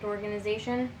tax-exempt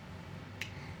organization,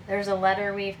 there's a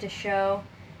letter we have to show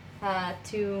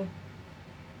to,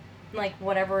 like,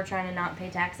 whatever we're trying to not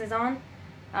pay taxes on.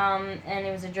 And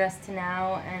it was addressed to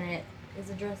now, and it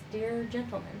is addressed, Dear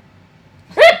Gentlemen.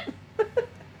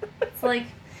 It's like,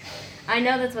 I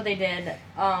know that's what they did.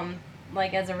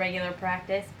 like, as a regular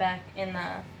practice back in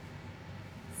the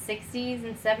 60s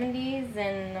and 70s,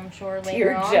 and I'm sure later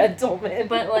Dear on. gentlemen.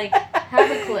 But, like,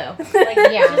 have a clue. Like,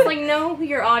 just, like, know who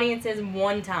your audience is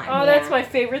one time. Oh, that's my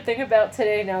favorite thing about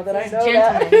today now that I know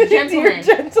gentlemen. that. Gentlemen. Dear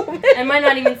gentlemen. I might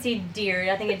not even see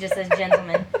dear. I think it just says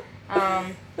gentlemen.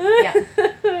 Yeah.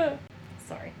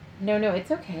 Sorry. No,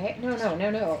 it's okay. No.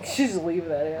 Just leave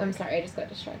that in. I'm sorry, I just got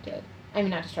distracted. I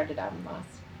mean, not distracted, I'm lost.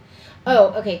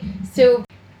 Oh, okay. So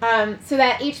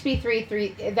that HB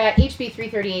 338,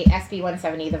 SB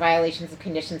 170, the violations of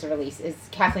conditions of release, is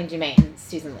Kathleen Dumais and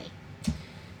Susan Lee.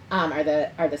 Are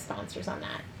the sponsors on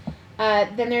that.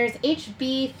 Then there's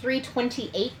HB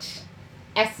 328,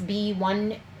 SB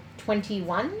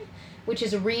 121, which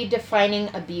is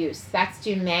redefining abuse. That's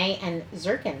Dumais and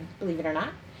Zirkin, believe it or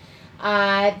not.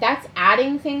 That's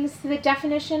adding things to the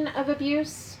definition of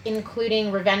abuse,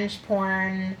 including revenge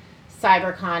porn,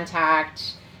 cyber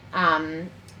contact.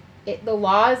 The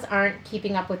laws aren't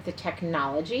keeping up with the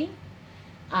technology,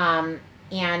 and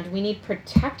we need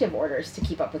protective orders to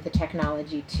keep up with the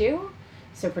technology too.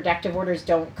 So protective orders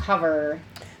don't cover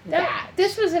that.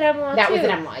 This was an MLAW That too. was an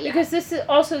MLAW, yeah. Because this is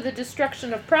also the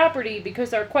destruction of property,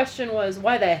 because our question was,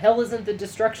 why the hell isn't the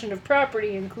destruction of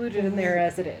property included in there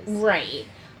as it is? Right.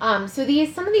 So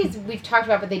some of these we've talked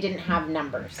about, but they didn't have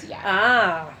numbers yet.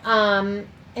 And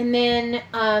then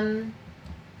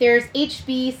there's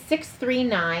HB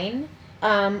 639,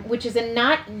 which is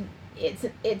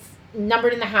it's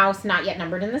numbered in the House, not yet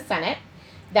numbered in the Senate.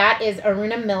 That is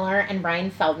Aruna Miller and Ryan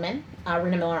Feldman.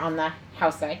 Aruna Miller on the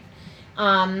House side.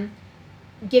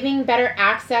 Giving better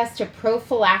access to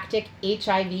prophylactic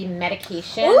HIV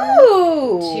medication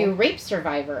to rape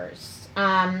survivors.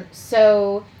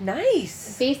 So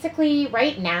nice. Basically,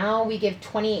 right now we give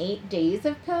 28 days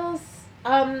of pills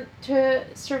to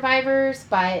survivors,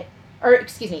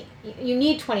 you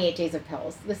need 28 days of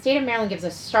pills. The state of Maryland gives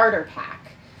a starter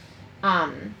pack,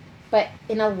 but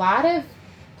in a lot of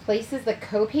places the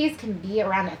copays can be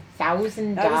around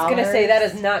 $1,000. I was gonna say that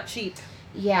is not cheap.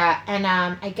 Yeah, and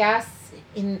I guess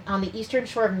on the eastern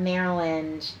shore of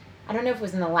Maryland, I don't know if it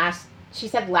was in the last. She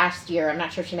said last year. I'm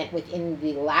not sure if she meant within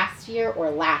the last year or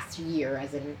last year,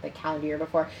 as in the calendar year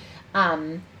before.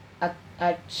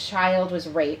 A child was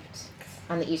raped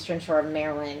on the eastern shore of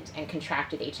Maryland and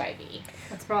contracted HIV.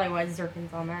 That's probably why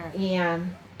Zirkin's on that. Yeah.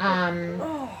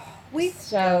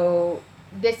 So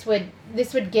this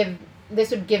would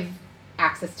give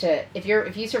access to if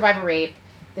you survive a rape,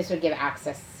 this would give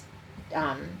access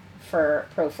for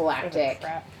prophylactic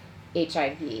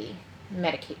HIV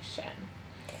medication.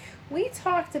 We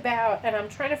talked about, and I'm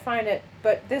trying to find it,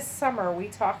 but this summer we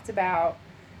talked about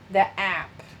the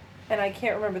app, and I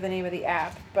can't remember the name of the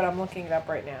app, but I'm looking it up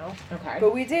right now. Okay.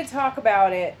 But we did talk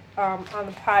about it on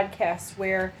the podcast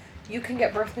where you can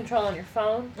get birth control on your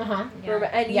phone. Uh-huh. Yeah.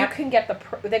 And you can get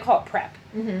they call it PrEP.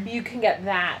 Mm-hmm. You can get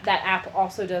that. That app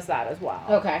also does that as well.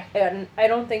 Okay. And I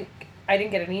didn't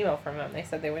get an email from them. They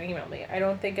said they would email me. I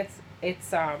don't think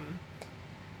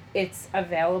it's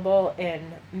available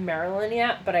in Maryland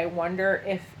yet, but I wonder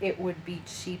if it would be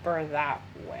cheaper that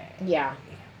way. Yeah.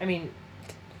 I mean,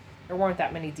 there weren't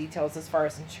that many details as far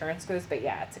as insurance goes, but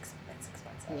yeah, it's expensive.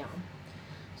 Yeah.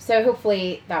 So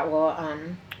hopefully that will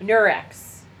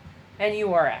Nurex and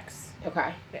URX.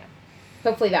 Okay. Yeah.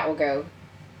 Hopefully that will go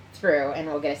through, and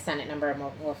we'll get a Senate number, and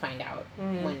we'll find out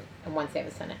once they have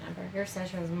a Senate number. Your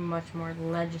session was much more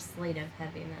legislative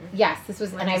heavy than yes, this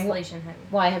was legislation heavy.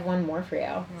 Well, I have one more for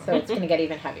you, so it's going to get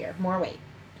even heavier. More weight.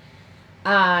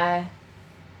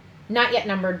 Not yet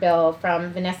numbered bill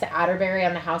from Vanessa Atterbury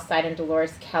on the House side and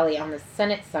Dolores Kelly on the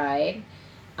Senate side,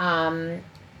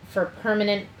 for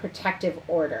permanent protective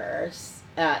orders,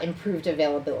 improved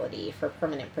availability for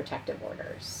permanent protective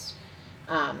orders.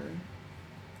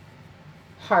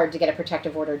 Hard to get a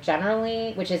protective order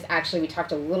generally, which is actually we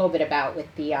talked a little bit about with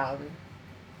the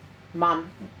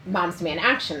Moms Demand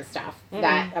Action stuff,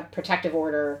 that a protective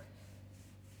order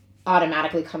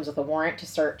automatically comes with a warrant to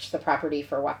search the property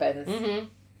for weapons.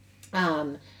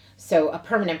 Mm-hmm. So a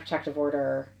permanent protective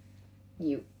order,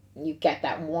 you get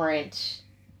that warrant,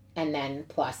 and then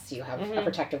plus you have a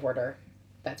protective order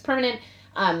that's permanent.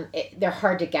 They're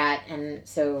hard to get, and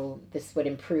so this would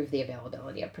improve the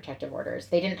availability of protective orders.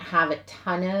 They didn't have a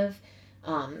ton of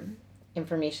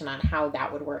information on how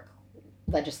that would work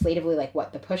legislatively, like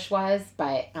what the push was,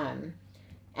 but and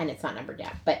it's not numbered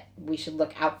yet, but we should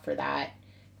look out for that.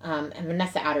 And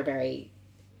Vanessa Atterbury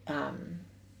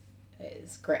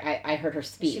is great. I heard her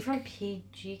speak. Is she from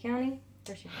PG County?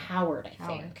 Howard, I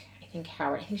think.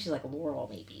 Howard. I think she's like Laurel,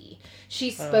 maybe.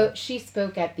 She spoke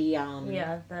at the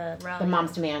the rally. The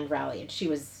Moms Demand rally, and she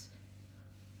was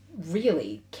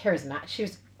really charismatic. She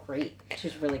was great.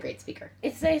 She's a really great speaker.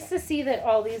 It's nice to see that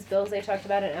all these bills they talked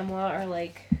about at MLA are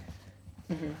like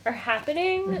are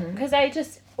happening, because I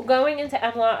just going into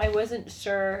MLA I wasn't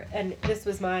sure, and this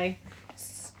was my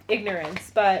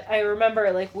ignorance, but I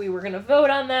remember like we were gonna vote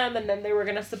on them, and then they were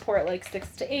gonna support like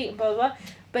 6 to 8 blah blah.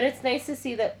 But it's nice to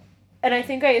see that, and I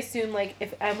think I assumed like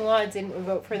if MLA didn't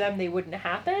vote for them they wouldn't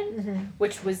happen,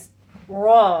 which was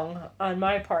wrong on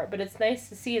my part. But it's nice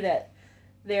to see that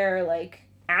there are like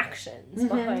actions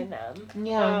behind them.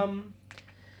 Yeah.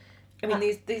 I mean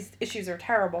these issues are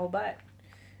terrible, but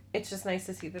it's just nice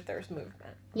to see that there's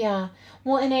movement. Yeah.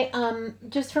 Well, and I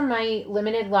just from my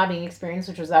limited lobbying experience,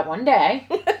 which was that one day,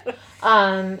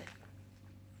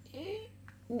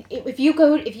 if you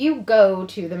go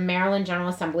to the Maryland General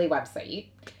Assembly website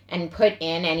and put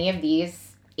in any of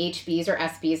these HBs or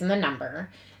SBs in the number,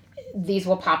 these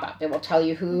will pop up. It will tell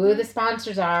you who the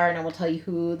sponsors are, and it will tell you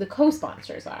who the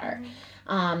co-sponsors are.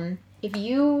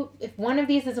 If one of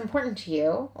these is important to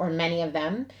you, or many of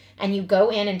them, and you go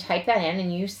in and type that in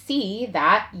and you see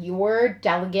that your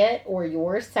delegate or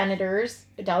your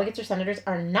delegates or senators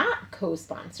are not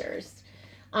co-sponsors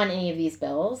on any of these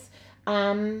bills,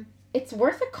 it's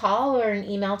worth a call or an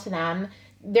email to them.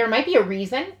 There might be a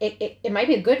reason. It might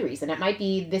be a good reason. It might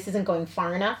be this isn't going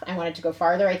far enough. I want it to go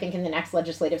farther. I think in the next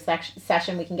legislative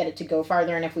session we can get it to go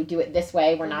farther, and if we do it this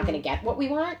way, we're not going to get what we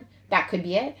want. That could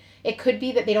be it. It could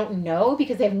be that they don't know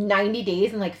because they have 90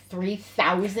 days and like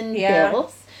 3,000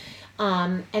 bills.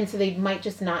 And so they might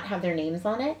just not have their names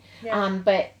on it. Yeah.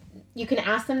 But you can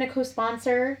ask them to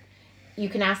co-sponsor. You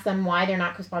can ask them why they're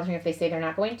not co-sponsoring if they say they're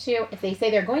not going to. If they say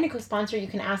they're going to co-sponsor, you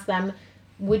can ask them,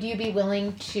 would you be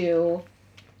willing to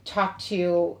talk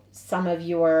to some of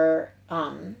your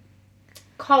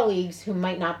colleagues who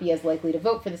might not be as likely to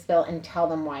vote for this bill and tell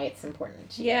them why it's important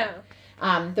to you? Yeah.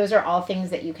 Those are all things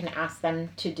that you can ask them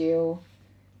to do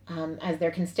as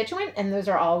their constituent, and those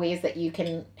are all ways that you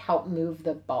can help move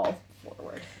the ball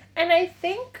forward. And I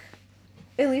think,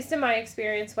 at least in my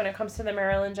experience when it comes to the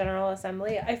Maryland General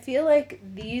Assembly, I feel like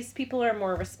these people are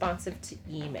more responsive to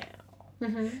email.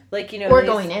 Like, or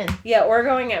going in. Yeah, or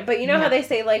going in. But you know how they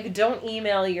say, like, don't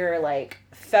email your, like,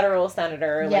 federal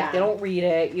senator. Like, they don't read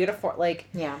it. You get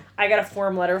I got a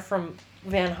form letter from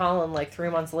Van Hollen, like, 3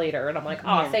 months later, and I'm like,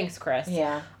 oh, thanks, Chris.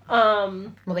 Yeah.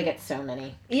 Well, they get so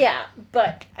many. Yeah,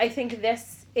 but I think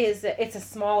it's a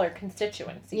smaller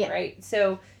constituency, right?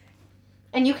 So...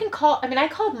 And you can call... I mean, I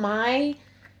called my...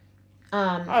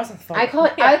 I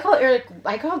called Eric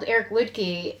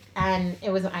Ludke, and it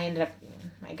was...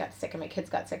 I got sick, and my kids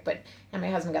got sick, and my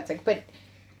husband got sick,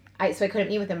 so I couldn't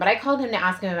meet with him. But I called him to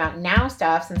ask him about now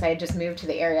stuff, since I had just moved to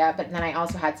the area, but then I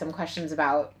also had some questions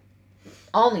about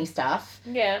Olney stuff.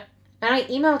 Yeah. And I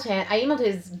emailed him. I emailed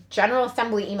his General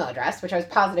Assembly email address, which I was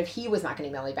positive he was not going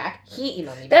to email me back. He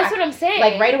emailed me back. That's what I'm saying.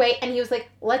 Like, right away. And he was like,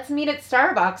 let's meet at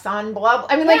Starbucks on blah, blah.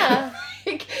 I mean,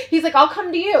 like, he's like, I'll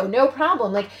come to you. No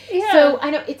problem. Like, so I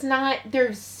know it's not,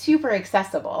 they're super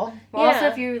accessible. Well, also,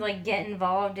 if you, like, get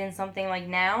involved in something like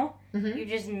now, you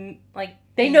just, like...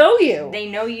 They know you. They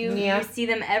know you. Yeah. You see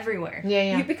them everywhere.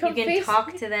 Yeah. You can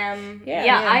talk to them.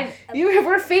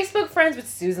 We're Facebook friends with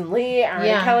Susan Lee,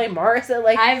 Aaron Kelly, Marissa.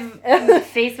 Like, I've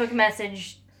Facebook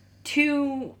messaged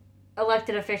 2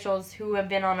 elected officials who have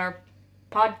been on our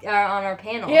on our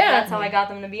panel. Yeah. That's how I got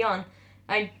them to be on.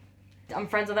 I'm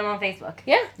friends with them on Facebook.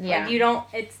 Yeah. Yeah.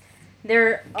 Like,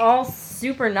 they're all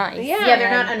super nice. Yeah,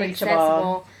 they're not unreachable.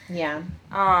 Accessible. Yeah.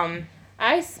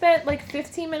 I spent like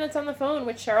 15 minutes on the phone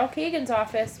with Cheryl Kagan's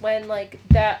office when like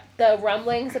the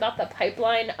rumblings about the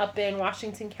pipeline up in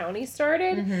Washington County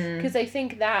started, because I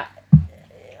think that,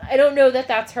 I don't know that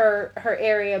that's her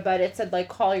area, but it said like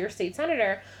call your state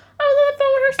senator. I was on the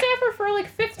phone with her staffer for like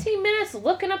 15 minutes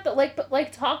looking up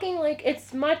but talking, like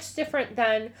it's much different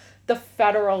than the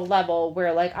federal level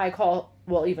where like I call,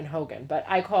 well, even Hogan, but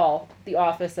I call the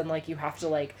office and like you have to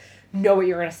like know what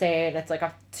you're going to say, and it's like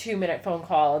a 2-minute phone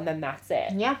call, and then that's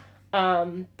it. Yeah.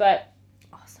 But...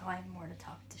 Also, I have more to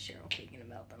talk to Cheryl Kagan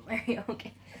about than Larry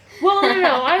Hogan. Well,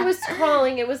 no, I was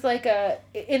calling, it was like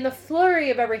in the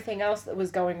flurry of everything else that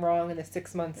was going wrong in the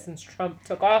 6 months since Trump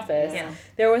took office,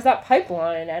 there was that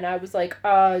pipeline, and I was like,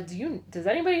 does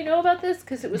anybody know about this?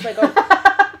 Because it was like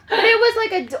but it was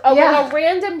like a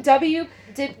random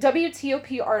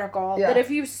WTOP article that if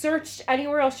you searched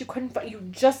anywhere else you couldn't find. You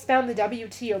just found the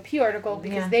WTOP article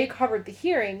because they covered the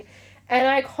hearing, and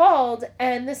I called,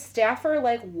 and the staffer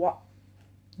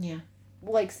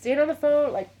stayed on the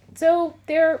phone, like, so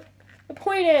the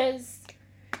point is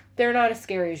they're not as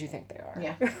scary as you think they are.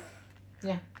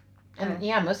 Yeah. And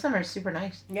most of them are super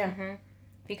nice. Yeah.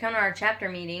 If you come to our chapter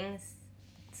meetings,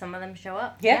 some of them show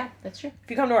up. Yeah, that's true. If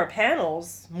you come to our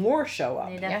panels, more show up.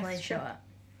 They definitely show up.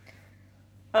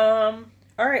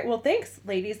 All right. Well, thanks,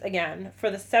 ladies, again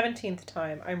for the 17th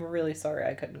time. I'm really sorry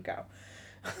I couldn't go.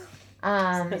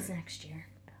 It's next year.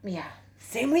 Yeah.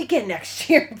 Same weekend next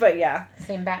year, but yeah.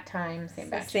 Same bat time,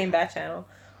 same bat channel.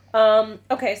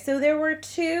 Okay, so there were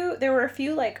a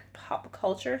few like pop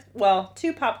culture,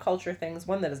 two pop culture things,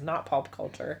 one that is not pop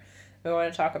culture we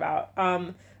want to talk about.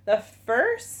 The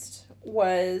first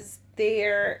was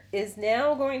there is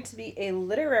now going to be a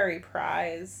literary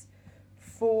prize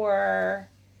for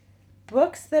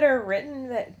books that are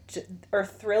written or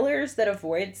thrillers that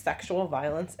avoid sexual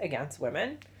violence against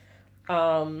women.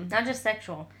 Not just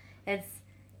sexual. It's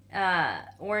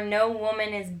where no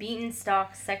woman is beaten,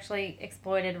 stalked, sexually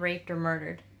exploited, raped, or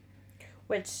murdered.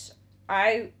 Which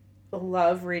I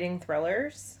love reading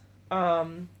thrillers.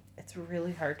 It's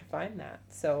really hard to find that.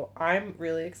 So I'm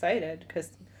really excited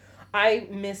because I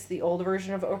miss the old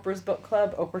version of Oprah's book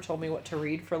club. Oprah told me what to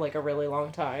read for like a really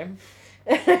long time.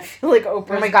 I feel like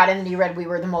Oprah. Oh my God, and you read We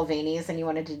Were the Mulvaneys and you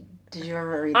wanted to... Did you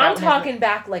ever read that? I'm talking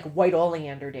back like White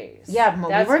Oleander days. Yeah, We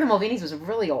Were the Mulvaneys was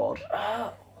really old.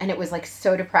 Oh. And it was like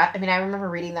so depressed. I mean, I remember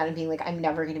reading that and being like, I'm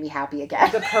never going to be happy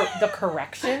again. The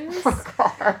corrections. Oh,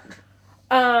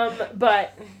 God.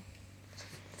 But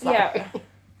Sorry. Yeah.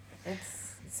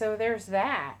 So there's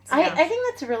that. Yeah. I think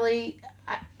that's really...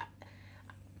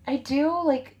 I do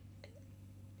like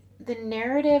the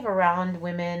narrative around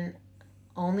women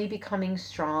only becoming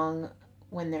strong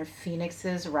when they're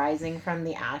phoenixes rising from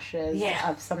the ashes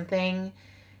of something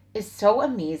is so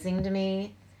amazing to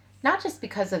me. Not just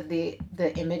because of the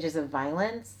images of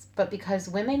violence, but because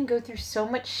women go through so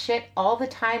much shit all the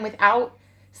time without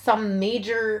some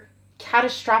major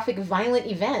catastrophic violent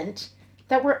event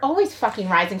that we're always fucking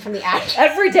rising from the ashes.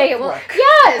 Every day at work.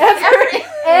 Yes!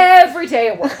 Every day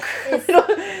at work.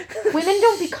 Women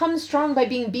don't become strong by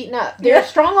being beaten up. They're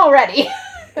strong already.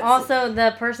 Also,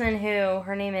 the person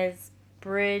her name is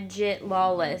Bridget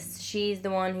Lawless. She's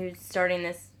the one who's starting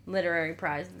this literary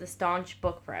prize, the Staunch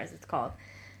Book Prize, it's called.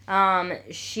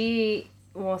 She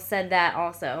said that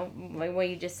also, like what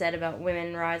you just said about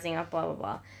women rising up, blah,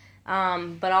 blah, blah.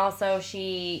 But also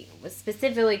she was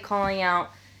specifically calling out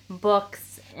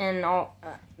books and all,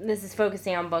 this is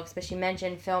focusing on books, but she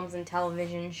mentioned films and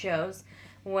television shows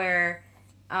where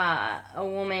a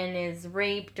woman is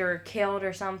raped or killed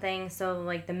or something, so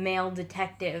like the male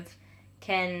detective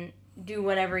can do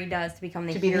whatever he does to become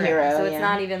the hero. So it's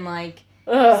not even like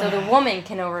so the woman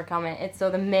can overcome it. It's so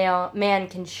the man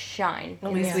can shine.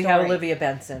 At least we have Olivia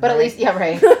Benson. But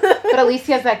right? But at least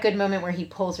he has that good moment where he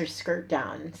pulls her skirt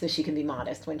down so she can be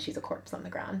modest when she's a corpse on the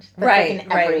ground. That's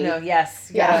right. No,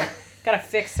 yes. Yeah. Gotta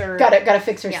fix her. Gotta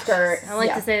fix her skirt. I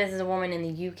like to say this is a woman in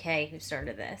the UK who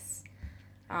started this,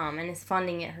 and is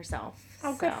funding it herself.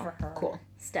 Oh, good for her. Cool.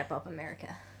 Step up,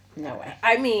 America. No way.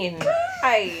 I mean,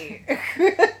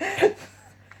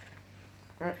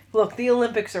 Look, the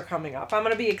Olympics are coming up. I'm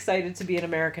going to be excited to be an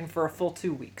American for a full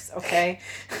 2 weeks, okay?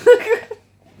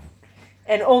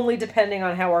 And only depending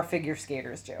on how our figure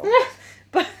skaters do.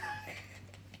 But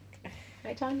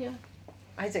Hi, Tanya.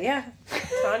 I say, yeah.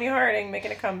 Tanya Harding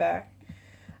making a comeback.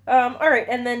 All right,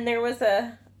 and then there was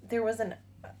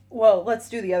let's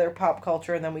do the other pop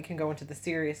culture and then we can go into the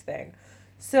serious thing.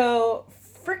 So,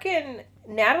 freaking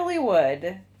Natalie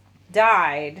Wood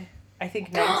died, I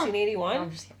think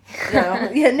 1981.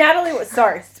 No, yeah, Natalie Wood.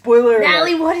 Sorry, spoiler alert.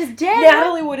 Natalie Wood is dead.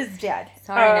 Natalie Wood is dead.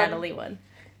 Sorry, Natalie Wood.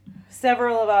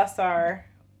 Several of us are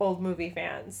old movie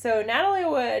fans. So Natalie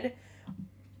Wood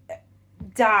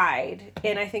died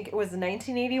in, I think it was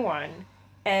 1981,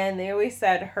 and they always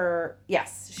said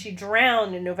she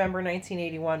drowned in November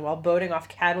 1981 while boating off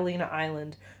Catalina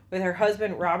Island with her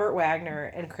husband Robert Wagner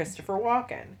and Christopher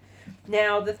Walken.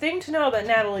 Now, the thing to know about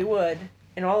Natalie Wood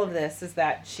in all of this is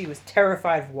that she was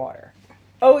terrified of water.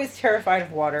 Always terrified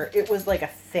of water. It was like a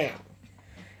thing.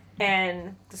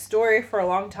 And the story for a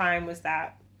long time was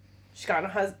that she got in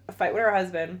a fight with her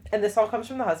husband, and this all comes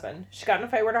from the husband. She got in a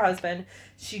fight with her husband.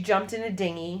 She jumped in a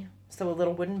dinghy, so a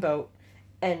little wooden boat,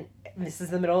 and this is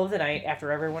the middle of the night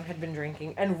after everyone had been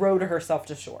drinking, and rowed herself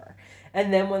to shore.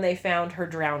 And then when they found her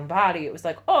drowned body, it was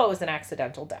like, oh, it was an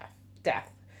accidental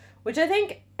death. Which I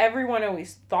think everyone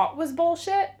always thought was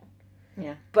bullshit.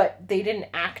 Yeah. But they didn't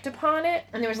act upon it.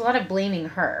 And there was a lot of blaming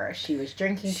her. She was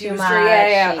drinking too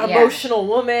much. Emotional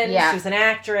woman. Yeah. She was an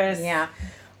actress. Yeah.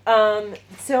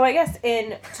 So I guess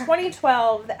in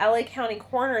 2012, the LA County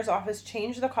Coroner's Office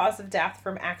changed the cause of death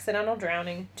from accidental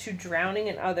drowning to drowning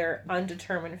and other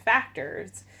undetermined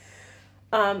factors.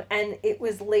 And it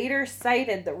was later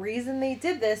cited the reason they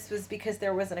did this was because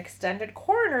there was an extended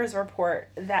coroner's report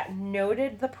that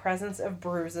noted the presence of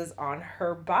bruises on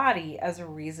her body as a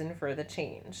reason for the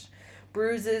change.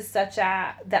 Bruises such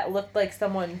as that looked like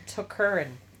someone took her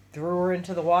and threw her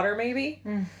into the water, maybe.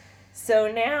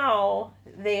 So now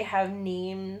they have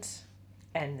named,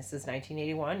 and this is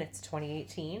 1981, it's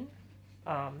 2018,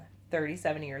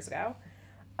 37 years ago.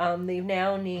 They've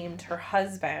now named her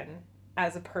husband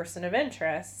as a person of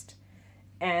interest,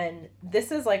 and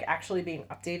this is like actually being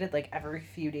updated like every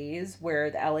few days, where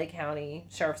the LA County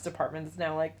Sheriff's Department is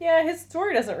now like, yeah, his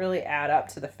story doesn't really add up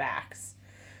to the facts.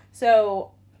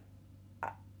 So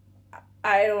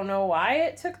I don't know why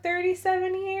it took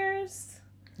 37 years.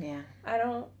 Yeah. I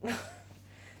don't.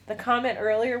 The comment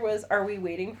earlier was, are we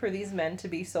waiting for these men to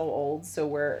be so old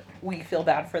so we feel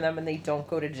bad for them and they don't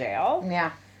go to jail?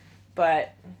 Yeah.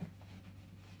 But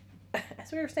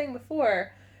as we were saying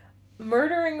before,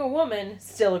 murdering a woman,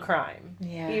 still a crime.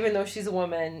 Yeah. Even though she's a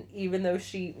woman, even though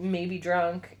she may be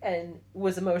drunk and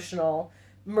was emotional,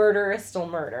 murder is still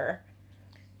murder.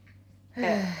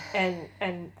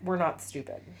 And we're not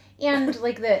stupid. And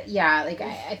like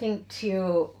I think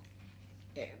too,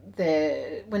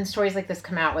 when stories like this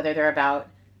come out, whether they're about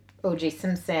O.J.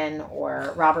 Simpson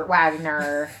or Robert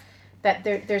Wagner, that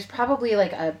there's probably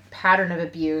like a pattern of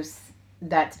abuse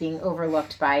that's being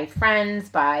overlooked by friends,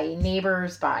 by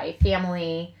neighbors, by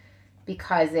family,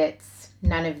 because it's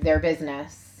none of their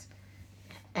business.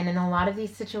 And in a lot of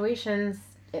these situations,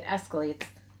 it escalates.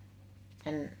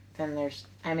 And then there's,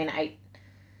 I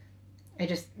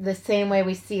just, the same way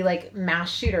we see like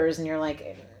mass shooters, and you're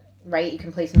like, right, you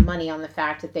can place money on the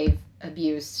fact that they've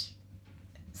abused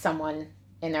someone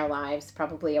in their lives,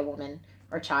 probably a woman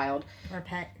or child. Or a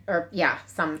pet. Or,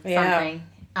 something.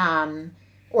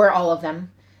 Or all of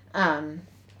them.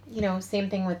 Same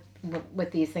thing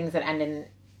with these things that end in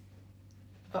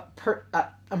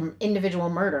individual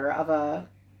murder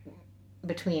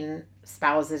between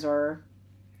spouses or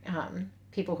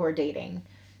people who are dating.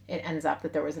 It ends up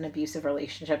that there was an abusive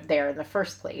relationship there in the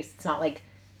first place. It's not like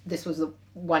this was the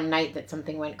one night that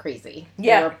something went crazy.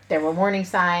 Yeah. There were warning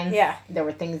signs. Yeah. There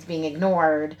were things being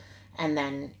ignored. And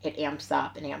then it amps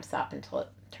up until it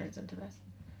turns into this.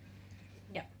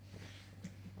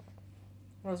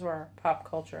 Those were our pop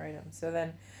culture items. So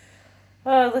then,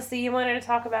 let's see, you wanted to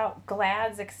talk about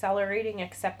GLAAD's Accelerating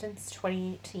Acceptance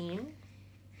 2018?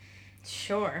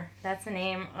 Sure. That's the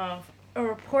name of a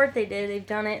report they did. They've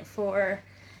done it for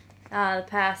the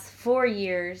past 4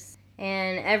 years.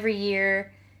 And every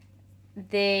year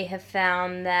they have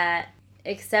found that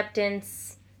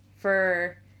acceptance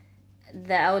for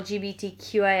the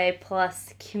LGBTQIA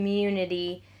plus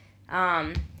community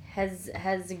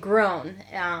has grown,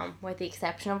 with the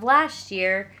exception of last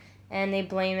year, and they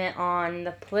blame it on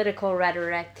the political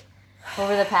rhetoric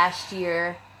over the past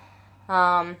year,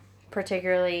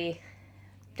 particularly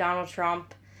Donald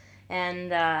Trump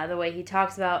and the way he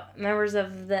talks about members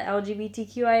of the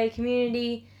LGBTQIA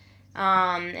community,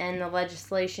 and the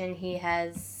legislation he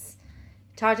has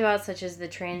talked about, such as the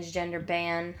transgender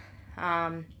ban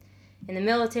in the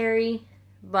military.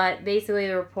 But basically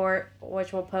the report,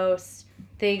 which we'll post,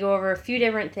 they go over a few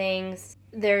different things.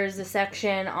 There's a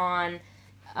section on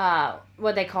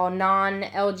what they call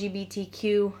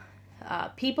non-LGBTQ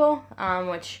people,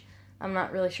 which I'm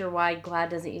not really sure why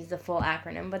GLAAD doesn't use the full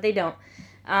acronym, but they don't.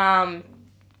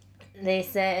 They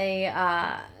say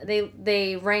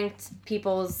they ranked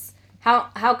people's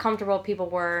how comfortable people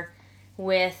were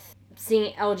with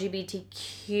seeing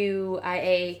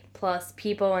LGBTQIA plus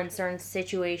people in certain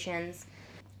situations.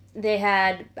 They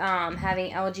had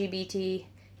having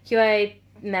LGBTQIA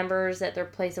members at their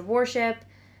place of worship,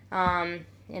 in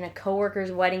a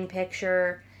coworker's wedding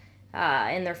picture,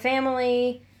 in their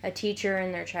family, a teacher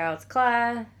in their child's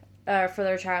class, for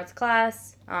their child's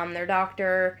class, their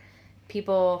doctor,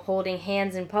 people holding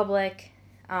hands in public,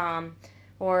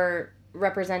 or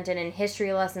represented in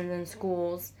history lessons in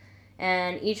schools.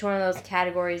 And each one of those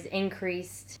categories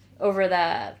increased over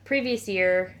the previous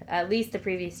year, at least the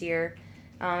previous year,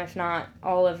 if not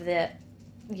all of the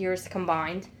years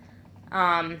combined.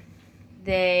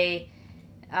 They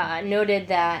noted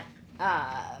that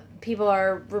people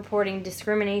are reporting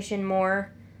discrimination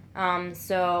more.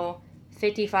 So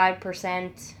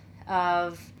 55%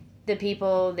 of the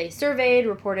people they surveyed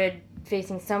reported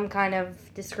facing some kind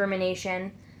of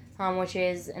discrimination, which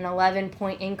is an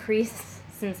 11-point increase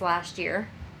since last year.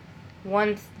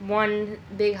 One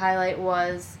big highlight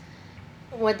was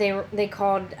what they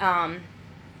called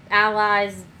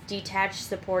allies, detached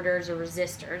supporters, or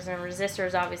resistors. And a resistor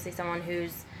is obviously someone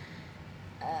who's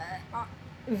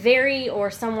very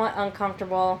or somewhat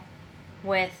uncomfortable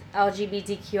with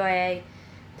LGBTQIA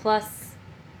plus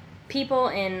people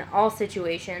in all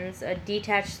situations. A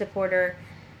detached supporter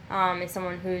is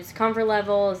someone whose comfort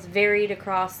level is varied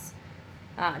across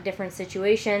different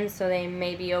situations, so they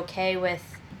may be okay with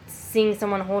seeing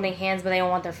someone holding hands, but they don't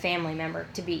want their family member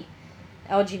to be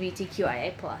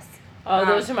LGBTQIA plus. Oh,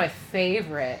 those are my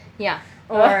favorite. Yeah.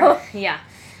 Or, yeah.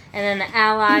 And then the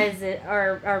allies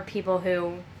are people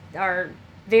who are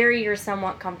very or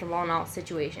somewhat comfortable in all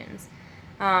situations.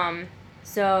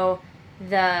 So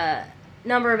the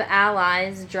number of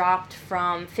allies dropped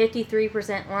from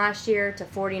 53% last year to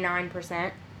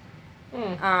 49%.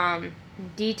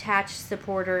 Detached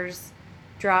supporters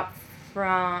dropped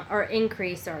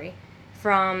increased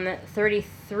from 33%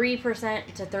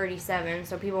 to 37%.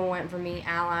 So people went from being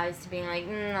allies to being like,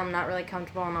 I'm not really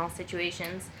comfortable in all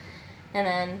situations. And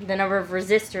then the number of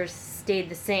resistors stayed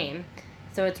the same.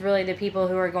 So it's really the people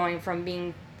who are going from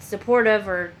being supportive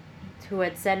or who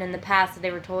had said in the past that they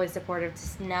were totally supportive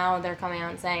to now they're coming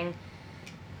out and saying,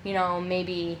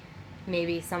 maybe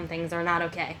some things are not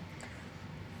okay.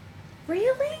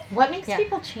 Really? What makes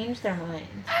people change their minds?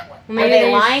 Maybe Were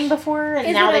they lying before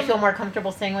and now they it feel more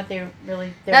comfortable saying what they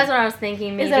really... That's what I was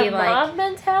thinking. Maybe is it like mob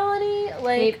mentality?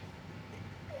 Like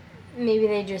maybe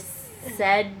they just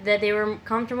said that they were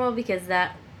comfortable because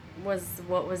that was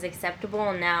what was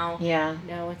acceptable, and now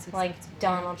no, it's like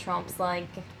Donald Trump's like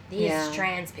these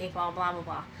trans people, blah blah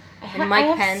blah. And I Mike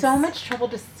have Pence. so much trouble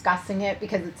discussing it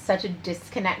because it's such a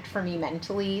disconnect for me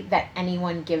mentally that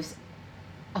anyone gives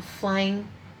a flying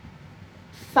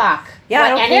fuck I what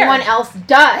don't anyone care. else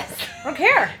does. I don't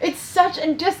care. It's such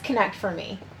a disconnect for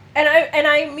me. And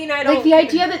I mean I don't Like the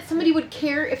idea that somebody would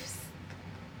care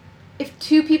if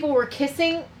two people were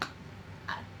kissing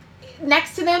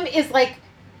next to them is like,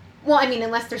 well, I mean,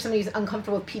 unless there's somebody who's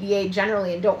uncomfortable with PDA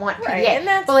generally and don't want PDA. Right, and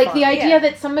that's but like fine, the idea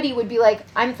that somebody would be like,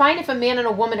 I'm fine if a man and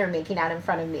a woman are making out in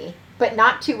front of me, but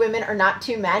not two women or not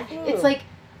two men. It's like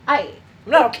I'm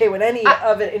not okay with any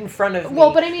of it in front of me.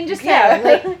 Well, but I mean, just saying,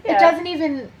 like, it doesn't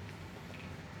even...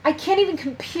 I can't even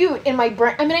compute in my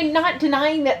brain. I mean, I'm not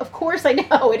denying that, of course I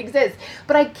know it exists,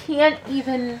 but I can't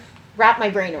even wrap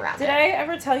my brain around it. Did I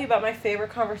ever tell you about my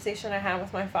favorite conversation I had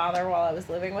with my father while I was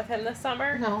living with him this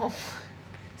summer? No.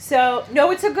 So,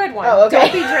 no, it's a good one. Oh,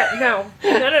 okay. Don't be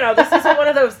no. This isn't one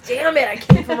of those, damn it, I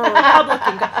came from a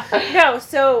Republican guy. No,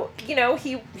 so,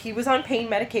 he was on pain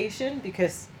medication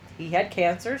because he had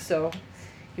cancer, so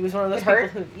he was one of those people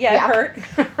who... Yeah, it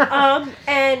hurt.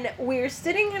 And we were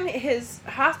sitting in his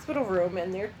hospital room,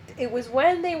 and it was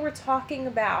when they were talking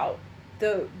about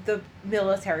the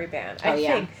military ban, I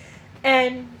think.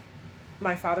 And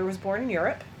my father was born in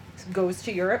Europe, goes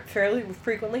to Europe fairly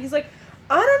frequently. He's like,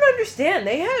 I don't understand.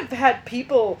 They have had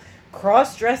people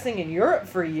cross-dressing in Europe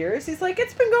for years. He's like,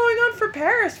 it's been going on for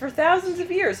Paris for thousands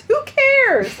of years. Who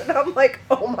cares? And I'm like,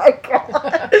 oh my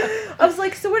God. I was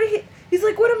like, so what he's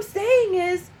like, what I'm saying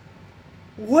is,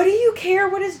 what do you care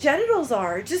what his genitals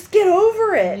are? Just get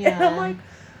over it. Yeah. And I'm like,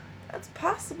 that's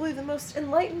possibly the most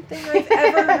enlightened thing I've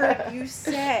ever heard you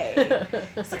say.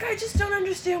 It's like, I just don't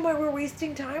understand why we're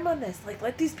wasting time on this. Like,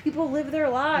 let these people live their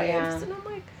lives. Yeah. And I'm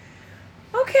like,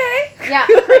 okay. Yeah.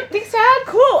 Thanks, Dad.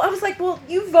 Cool. I was like, well,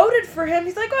 you voted for him.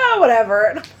 He's like, oh, whatever.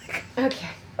 And I'm like,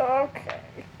 Okay.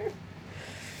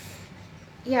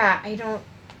 Yeah, I don't...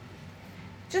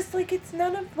 Just like, it's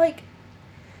none of, like,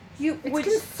 It's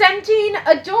consenting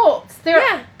adults.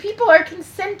 People are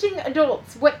consenting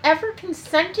adults. Whatever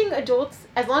consenting adults,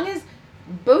 as long as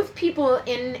both people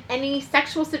in any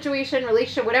sexual situation,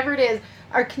 relationship, whatever it is,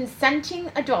 are consenting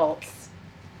adults,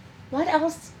 what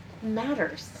else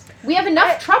matters? We have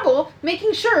enough trouble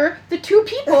making sure the two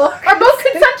people are both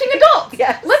consenting adults.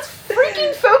 Yes. Let's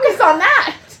freaking focus on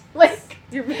that. Like,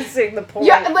 you're missing the point.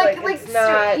 Yeah, it's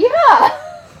not. Yeah.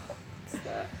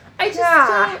 I just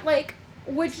don't, like,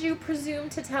 would you presume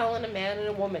to tell a man and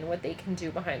a woman what they can do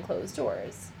behind closed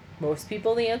doors? Most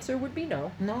people, the answer would be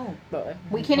no. No. But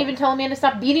We can't even tell a man to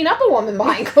stop beating up a woman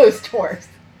behind closed doors.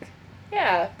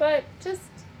 Yeah, but just,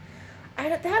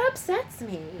 that upsets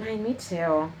me. Me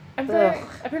too. I've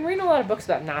been reading a lot of books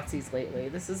about Nazis lately.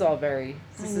 This is all very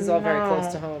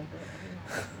close to home.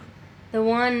 The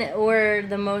one where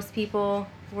the most people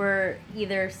were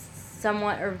either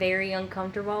somewhat or very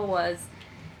uncomfortable was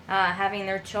having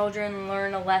their children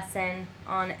learn a lesson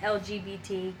on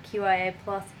LGBTQIA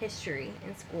plus history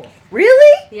in school.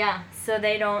 Really? Yeah, so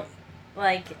they don't,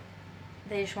 they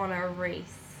just want to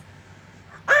erase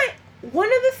one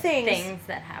of the things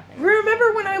that happen.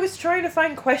 Remember when I was trying to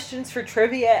find questions for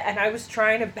trivia and I was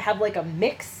trying to have, like, a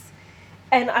mix?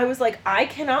 And I was like, I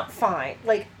cannot find,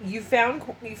 like, you found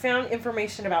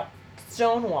information about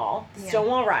Stonewall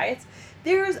riots,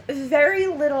 there's very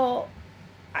little,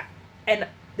 and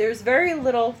there's very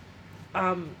little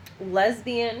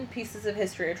lesbian pieces of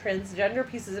history or transgender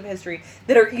pieces of history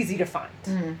that are easy to find.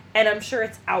 Mm-hmm. And I'm sure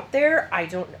it's out there. I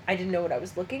didn't know what I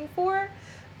was looking for,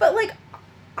 but like,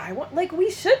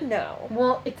 we should know.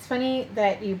 Well, it's funny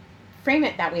that you frame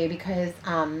it that way because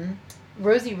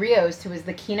Rosie Rios, who was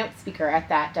the keynote speaker at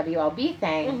that WLB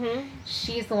thing,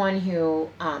 she's the one who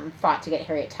fought to get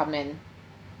Harriet Tubman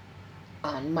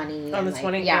on money. On and the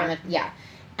 20. Yeah.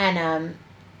 And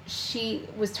she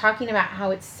was talking about how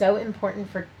it's so important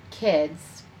for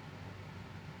kids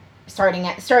starting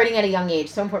at a young age,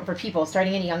 so important for people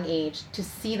starting at a young age to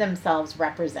see themselves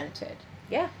represented.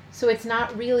 Yeah. So it's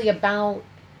not really about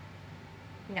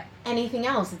anything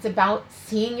else. It's about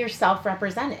seeing yourself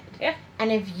represented. Yeah.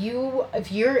 And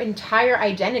if your entire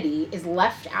identity is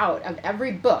left out of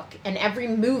every book and every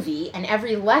movie and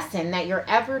every lesson that you're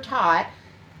ever taught,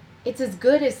 it's as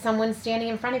good as someone standing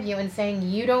in front of you and saying,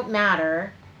 you don't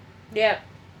matter. Yeah.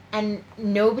 And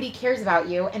nobody cares about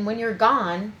you. And when you're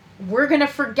gone, we're going to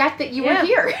forget that you were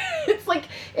here. It's like,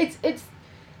 it's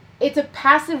a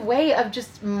passive way of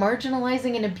just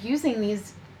marginalizing and abusing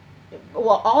these,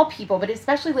 well, all people, but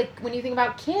especially like when you think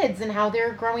about kids and how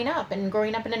they're growing up in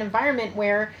an environment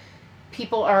where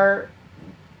people are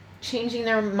changing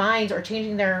their minds or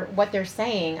changing what they're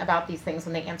saying about these things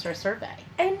when they answer a survey.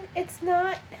 And it's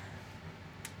not,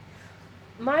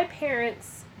 my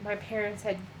parents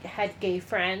had gay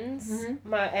friends,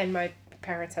 my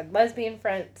parents had lesbian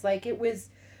friends. Like, it was,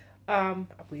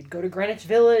 we'd go to Greenwich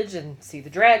Village and see the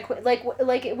drag queen.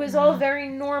 Like it was all very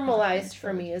normalized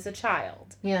for me as a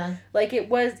child. Yeah. Like, it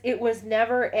was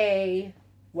never a,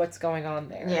 what's going on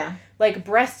there? Yeah. Like,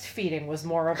 breastfeeding was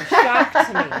more of a shock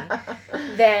to me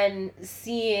than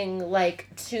seeing, like,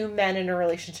 two men in a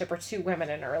relationship or two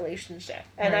women in a relationship.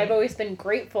 And I've always been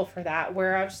grateful for that,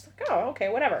 where I was just like, oh, okay,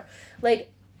 whatever. Like,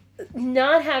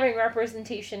 not having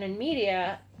representation in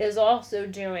media is also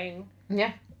doing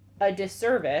a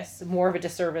disservice, more of a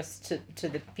disservice to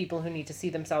the people who need to see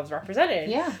themselves represented.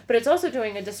 Yeah. But it's also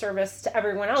doing a disservice to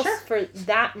everyone else for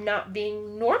that not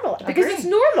being normal. Because Agreed. it's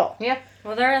normal. Yeah.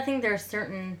 Well, I think there are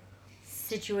certain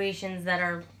situations that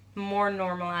are more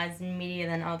normalized in media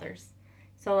than others.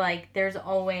 So, like, there's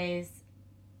always,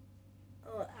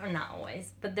 or not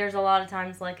always, but there's a lot of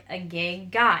times, like, a gay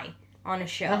guy on a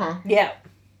show. Yeah.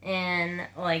 And,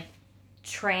 like,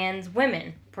 trans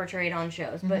women portrayed on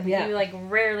shows. But you, like,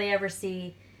 rarely ever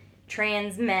see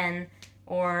trans men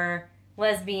or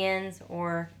lesbians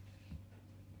or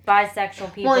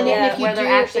bisexual people. Well, and if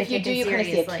you do, you kind of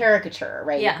see a caricature,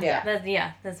 right? Yeah.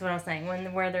 That's what I was saying.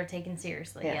 Where they're taken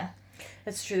seriously. Yeah.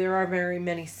 That's true. There are very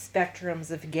many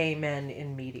spectrums of gay men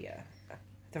in media.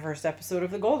 The first episode of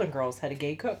The Golden Girls had a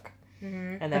gay cook.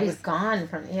 Mm-hmm. And he's gone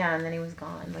from, and then he was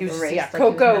gone. Like, he was erased, like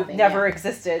Coco never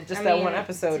existed, just that one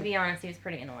episode. To be honest, he was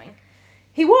pretty annoying.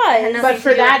 He was. But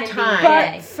for that time.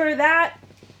 But for that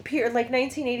period, like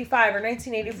 1985 or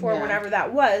 1984, whenever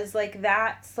that was, like,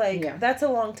 that's a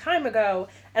long time ago,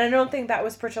 and I don't think that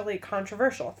was particularly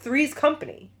controversial. Three's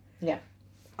Company. Yeah.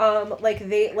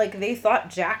 They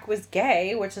thought Jack was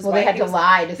gay, which is why they had to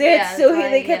lie to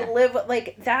they could live,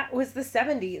 like, that was the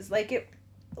 70s.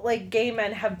 Like, gay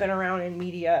men have been around in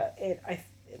media.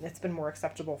 It's been more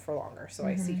acceptable for longer. So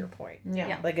I see your point.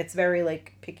 Yeah. Like, it's very,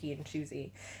 like, picky and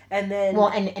choosy. And then, well,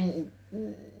 and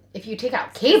if you take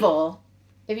out cable,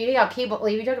 if you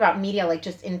talk about media, like,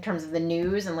 just in terms of the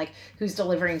news and, like, who's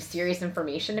delivering serious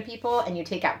information to people, and you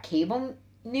take out cable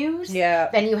news,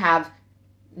 then you have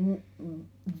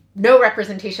no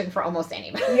representation for almost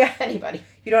anybody. Yeah. Anybody.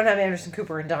 You don't have Anderson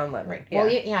Cooper and Don Lemon. Right. Well,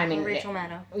 I mean, Rachel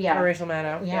Maddow. Yeah. Or Rachel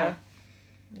Maddow. Yeah.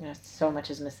 So much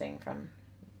is missing from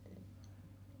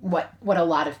what a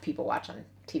lot of people watch on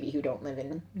TV who don't live in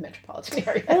the metropolitan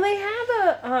area. Well, they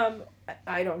have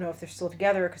I don't know if they're still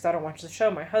together because I don't watch the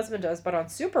show. My husband does, but on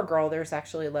Supergirl, there's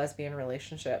actually a lesbian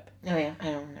relationship. Oh yeah,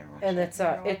 I don't never watch. And it's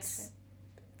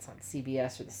on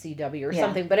CBS or the CW or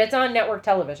something, but it's on network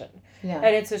television. Yeah.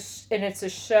 And it's a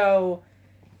show.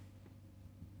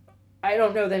 I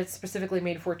don't know that it's specifically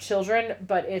made for children,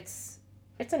 but it's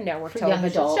a network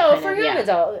television show for young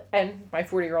adult and my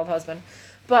 40-year-old husband.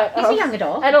 But he's a young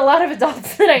adult. And a lot of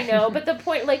adults that I know. But the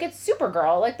point, like, it's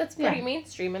Supergirl. Like, that's pretty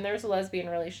mainstream, and there's a lesbian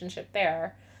relationship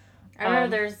there. I remember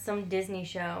there's some Disney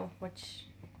show, which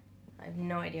I have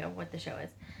no idea what the show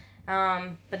is.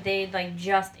 But they, like,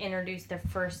 just introduced their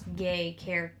first gay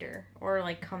character, or,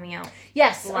 like, coming out.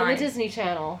 Yes, live. on the Disney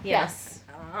Channel. Yes.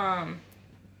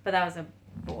 But that was a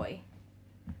boy.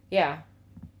 Yeah.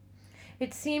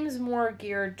 It seems more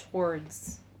geared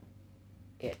towards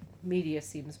media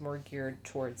seems more geared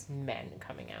towards men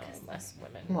coming out and less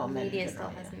women. Well, men Media in still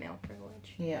general, has male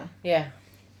privilege. yeah. Yeah.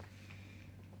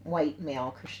 White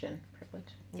male Christian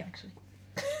privilege. Yeah. Actually.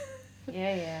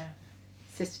 Yeah.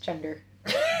 Cisgender.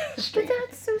 But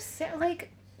that's so sad. Like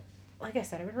I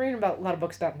said, I've been reading about a lot of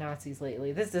books about Nazis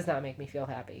lately. This does not make me feel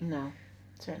happy. No,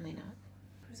 certainly not.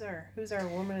 Who's our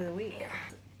woman of the week?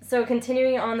 So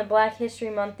continuing on the Black History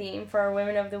Month theme for our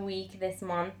Women of the Week this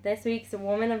month, this week's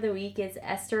Woman of the Week is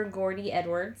Esther Gordy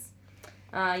Edwards.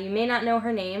 You may not know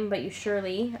her name, but you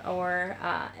surely, or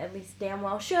at least damn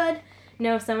well should,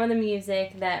 know some of the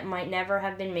music that might never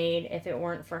have been made if it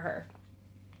weren't for her.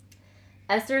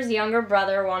 Esther's younger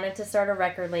brother wanted to start a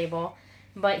record label,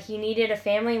 but he needed a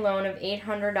family loan of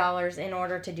 $800 in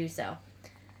order to do so.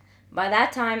 By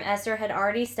that time, Esther had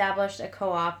already established a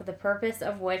co-op, the purpose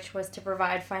of which was to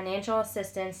provide financial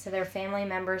assistance to their family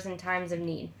members in times of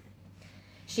need.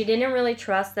 She didn't really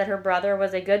trust that her brother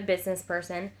was a good business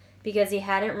person because he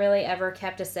hadn't really ever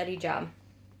kept a steady job.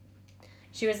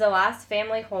 She was the last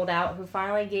family holdout who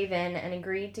finally gave in and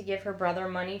agreed to give her brother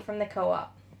money from the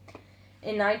co-op.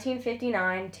 In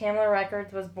 1959, Tamla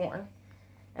Records was born.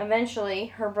 Eventually,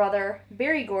 her brother,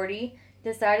 Barry Gordy,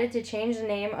 decided to change the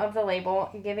name of the label,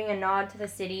 giving a nod to the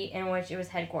city in which it was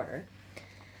headquartered.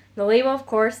 The label, of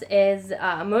course, is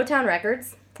Motown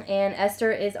Records, and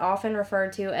Esther is often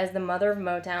referred to as the mother of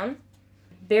Motown.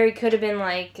 Barry could have been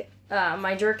like,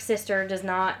 my jerk sister does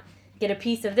not get a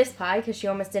piece of this pie because she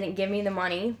almost didn't give me the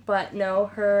money, but no,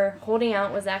 her holding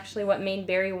out was actually what made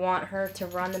Barry want her to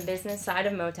run the business side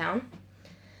of Motown.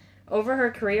 Over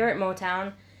her career at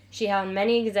Motown, she held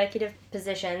many executive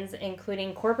positions,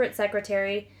 including corporate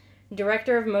secretary,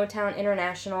 director of Motown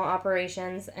International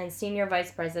Operations, and senior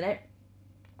vice president.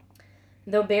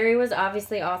 Though Barry was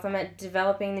obviously awesome at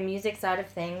developing the music side of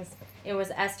things, it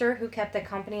was Esther who kept the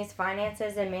company's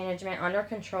finances and management under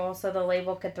control so the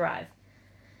label could thrive.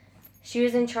 She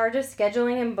was in charge of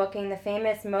scheduling and booking the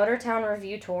famous Motortown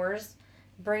Revue tours,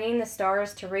 bringing the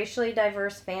stars to racially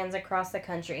diverse fans across the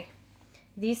country.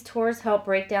 These tours help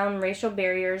break down racial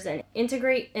barriers and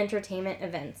integrate entertainment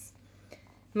events.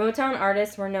 Motown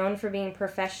artists were known for being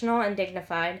professional and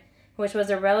dignified, which was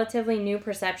a relatively new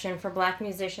perception for black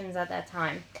musicians at that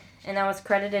time, and that was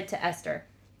credited to Esther.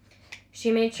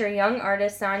 She made sure young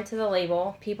artists signed to the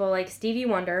label, people like Stevie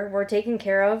Wonder, were taken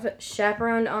care of,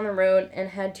 chaperoned on the road,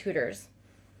 and had tutors.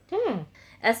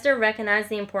 Esther recognized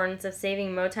the importance of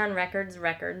saving Motown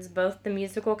records, both the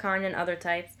musical kind and other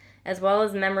types, as well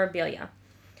as memorabilia.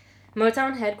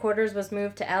 Motown headquarters was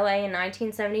moved to LA in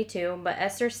 1972, but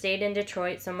Esther stayed in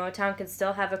Detroit so Motown could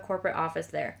still have a corporate office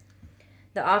there.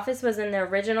 The office was in the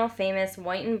original famous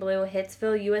white and blue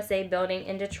Hitsville, USA building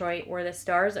in Detroit where the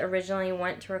stars originally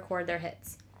went to record their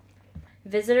hits.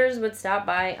 Visitors would stop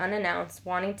by unannounced,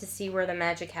 wanting to see where the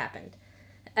magic happened.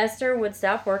 Esther would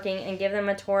stop working and give them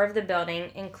a tour of the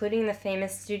building, including the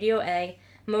famous Studio A,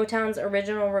 Motown's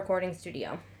original recording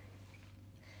studio.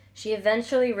 She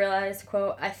eventually realized,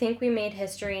 quote, "I think we made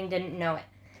history and didn't know it."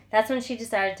 That's when she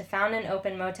decided to found and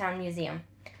open Motown Museum.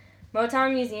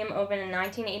 Motown Museum opened in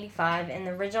 1985 in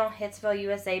the original Hitsville,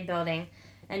 USA building,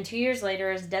 and 2 years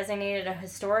later is designated a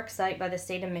historic site by the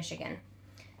state of Michigan.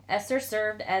 Esther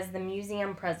served as the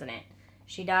museum president.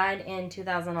 She died in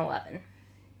 2011.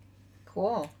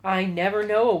 Cool. I never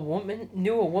knew a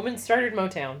woman started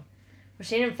Motown. Well,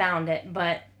 she didn't found it,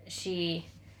 but she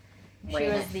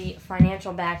Ran was it. the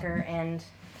financial backer and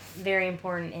very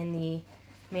important in the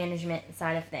management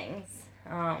side of things.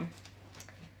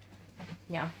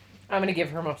 Yeah. I'm going to give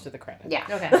her most of the credit. Yeah.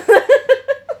 Okay.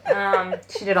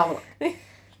 She did all the work.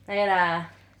 I had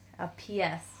a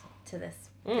PS to this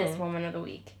Woman of the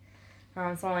Week.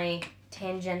 It's only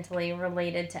tangentially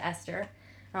related to Esther.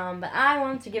 But I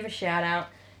want to give a shout out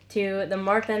to the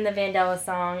Martha and the Vandellas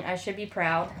song, "I Should Be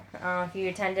Proud." If you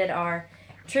attended our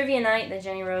trivia night that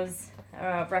Jenny Rose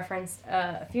referenced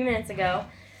a few minutes ago,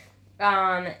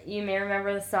 you may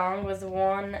remember the song was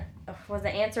the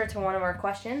answer to one of our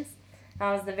questions. It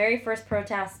was the very first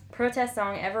protest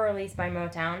song ever released by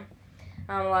Motown.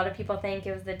 A lot of people think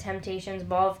it was the Temptations'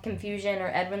 "Ball of Confusion"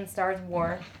 or Edwin Starr's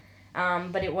 "War."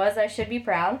 But it was "I Should Be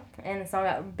Proud," and the song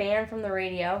got banned from the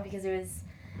radio because it was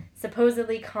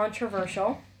supposedly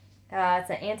controversial. It's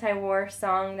an anti-war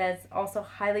song that's also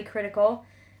highly critical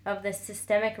of the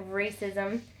systemic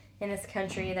racism in this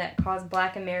country that caused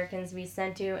black Americans to be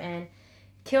sent to and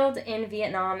killed in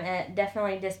Vietnam at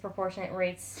definitely disproportionate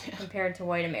rates compared to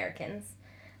white Americans.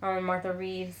 Martha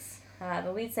Reeves,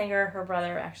 the lead singer, her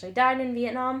brother actually died in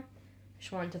Vietnam.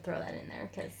 Just wanted to throw that in there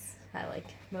because I like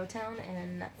Motown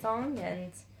and that song,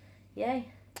 and yay.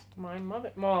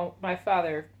 My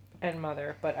father and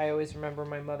mother, but I always remember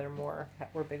my mother more.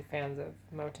 We're big fans of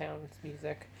Motown's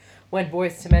music. When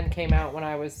Boyz II Men came out when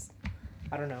I was,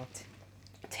 I don't know,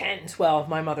 10, 12,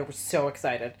 my mother was so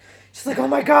excited. She's like, oh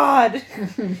my God.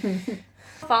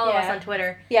 Follow us on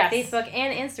Twitter, yes, Facebook,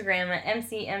 and Instagram at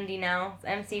MCMD Now. It's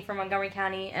MC for Montgomery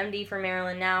County, MD for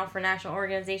Maryland Now for National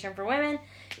Organization for Women.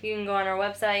 You can go on our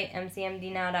website,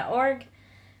 mcmdnow.org.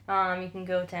 You can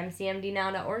go to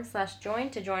mcmdnow.org/join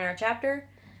to join our chapter.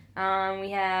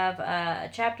 We have a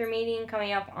chapter meeting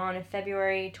coming up on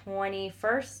February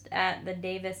 21st at the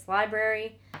Davis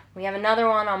Library. We have another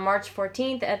one on March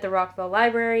 14th at the Rockville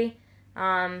Library.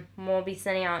 We'll be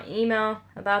sending out an email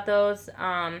about those,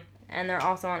 and they're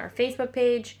also on our Facebook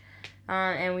page.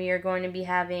 And we are going to be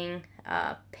having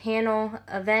a panel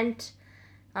event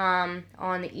on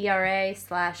the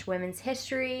ERA/Women's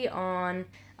History on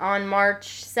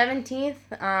March 17th.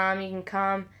 You can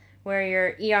come wear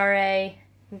your ERA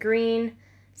green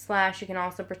 / you can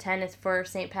also pretend it's for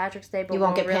St. Patrick's Day, but you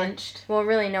won't get pinched. We'll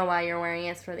really know why you're wearing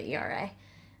it. It's for the ERA.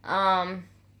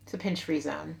 It's a pinch-free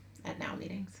zone at Now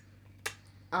meetings.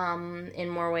 In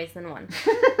more ways than one.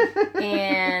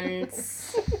 And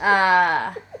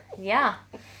yeah,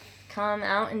 come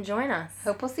out and join us.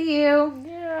 Hope we'll see you.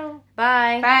 yeah.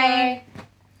 Bye. Bye.